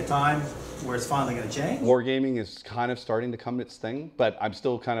seeing a time where it's finally going to change? Wargaming is kind of starting to come its thing, but I'm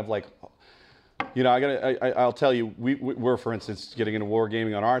still kind of like, I'll tell you, we're, for instance, getting into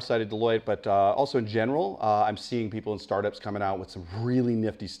wargaming on our side at Deloitte, but also in general, I'm seeing people in startups coming out with some really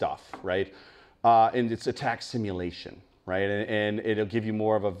nifty stuff, right? And it's attack simulation, right? And it'll give you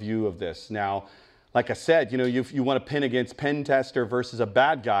more of a view of this. Now, like I said, if you want to pin against pen tester versus a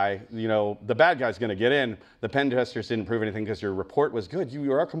bad guy, the bad guy's going to get in. The pen testers didn't prove anything because your report was good. You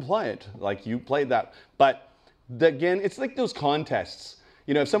are compliant, like you played that. But again, it's like those contests.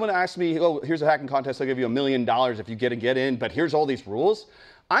 If someone asks me, oh, here's a hacking contest, I'll give you $1 million if you get in, but here's all these rules.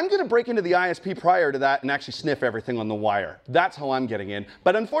 I'm going to break into the ISP prior to that and actually sniff everything on the wire. That's how I'm getting in.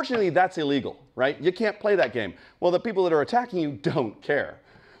 But unfortunately, that's illegal, right? You can't play that game. Well, the people that are attacking you don't care.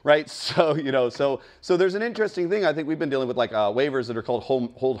 right? So, so there's an interesting thing. I think we've been dealing with like waivers that are called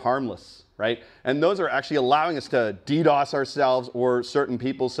hold harmless, right? And those are actually allowing us to DDoS ourselves or certain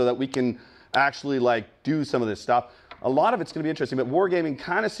people so that we can actually like do some of this stuff. A lot of it's going to be interesting, but wargaming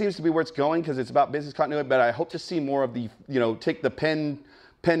kind of seems to be where it's going because it's about business continuity, but I hope to see more of the, take the pen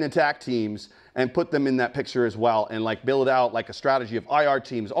attack teams and put them in that picture as well and like build out like a strategy of IR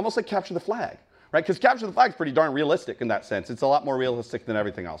teams, almost like capture the flag, right? Because capture the flag is pretty darn realistic in that sense. It's a lot more realistic than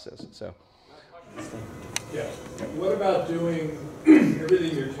everything else is, so. Yeah. What about doing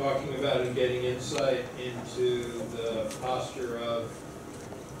everything you're talking about and getting insight into the posture of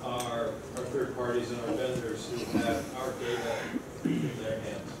our third parties and our vendors who have our data in their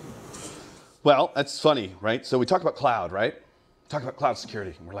hands? Well, that's funny, right? So we talk about cloud, right? Talk about cloud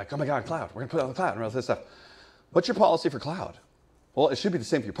security. And we're like, oh my God, cloud. We're going to put it on the cloud and all this stuff. What's your policy for cloud? Well, it should be the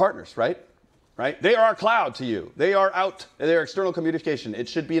same for your partners, right? Right? They are our cloud to you. They are out. They're external communication. It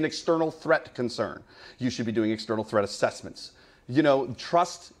should be an external threat concern. You should be doing external threat assessments.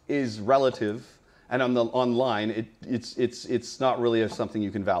 Trust is relative. And on the online, it's not really something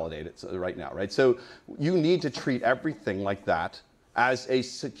you can validate right now, right? So you need to treat everything like that as a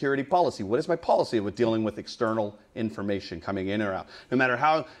security policy. What is my policy with dealing with external information coming in or out? No matter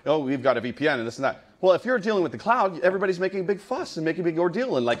how, we've got a VPN and this and that. Well, if you're dealing with the cloud, everybody's making a big fuss and making a big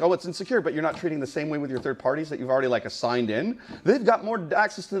ordeal and like, it's insecure, but you're not treating the same way with your third parties that you've already like assigned in. They've got more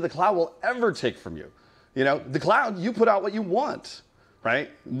access to the cloud will ever take from you. The cloud, you put out what you want.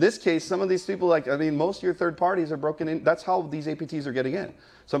 Right? In this case, some of these people, most of your third parties are broken in. That's how these APTs are getting in.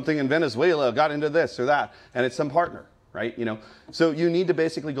 Something in Venezuela got into this or that, and it's some partner, right? So you need to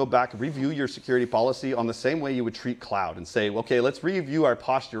basically go back, review your security policy on the same way you would treat cloud and say, okay, let's review our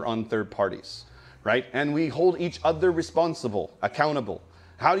posture on third parties, right? And we hold each other responsible, accountable.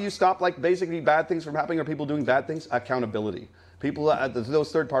 How do you stop basically bad things from happening or people doing bad things? Accountability. People,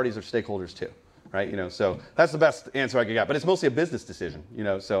 those third parties are stakeholders too. Right, so that's the best answer I could get, but it's mostly a business decision,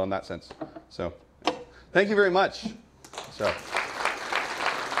 so in that sense. So, thank you very much. So.